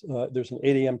sessions, it's there's an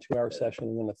 8 a.m. 2-hour session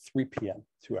and then a 3 p.m.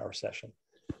 2-hour session.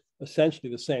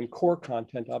 Essentially the same core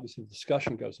content. Obviously, the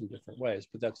discussion goes in different ways,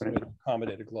 but that's the way to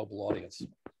accommodate a global audience.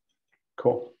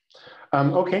 Cool.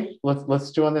 Okay,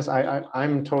 let's do on this.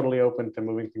 I'm totally open to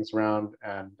moving things around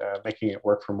and making it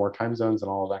work for more time zones and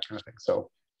all of that kind of thing.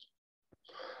 So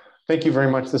thank you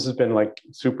very much. This has been like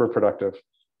super productive.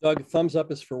 Doug, thumbs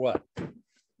up is for what?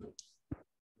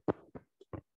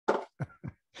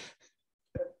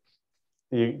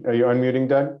 Are you unmuting,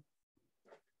 Doug?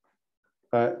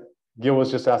 Gil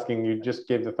was just asking, you just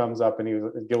gave the thumbs up and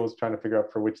Gil was trying to figure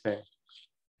out for which thing.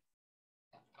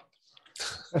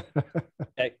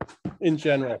 Okay, in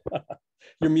general.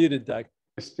 You're muted, Doug.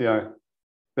 Yeah,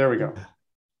 there we go.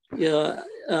 Yeah,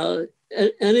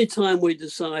 anytime we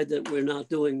decide that we're not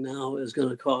doing now is going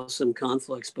to cause some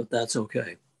conflicts, but that's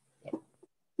okay.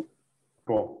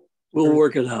 Cool. We'll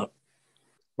work it out.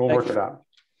 We'll work it out.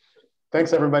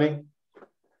 Thanks, everybody.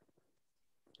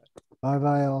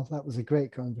 Bye-bye all. That was a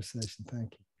great conversation.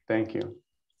 Thank you. Thank you.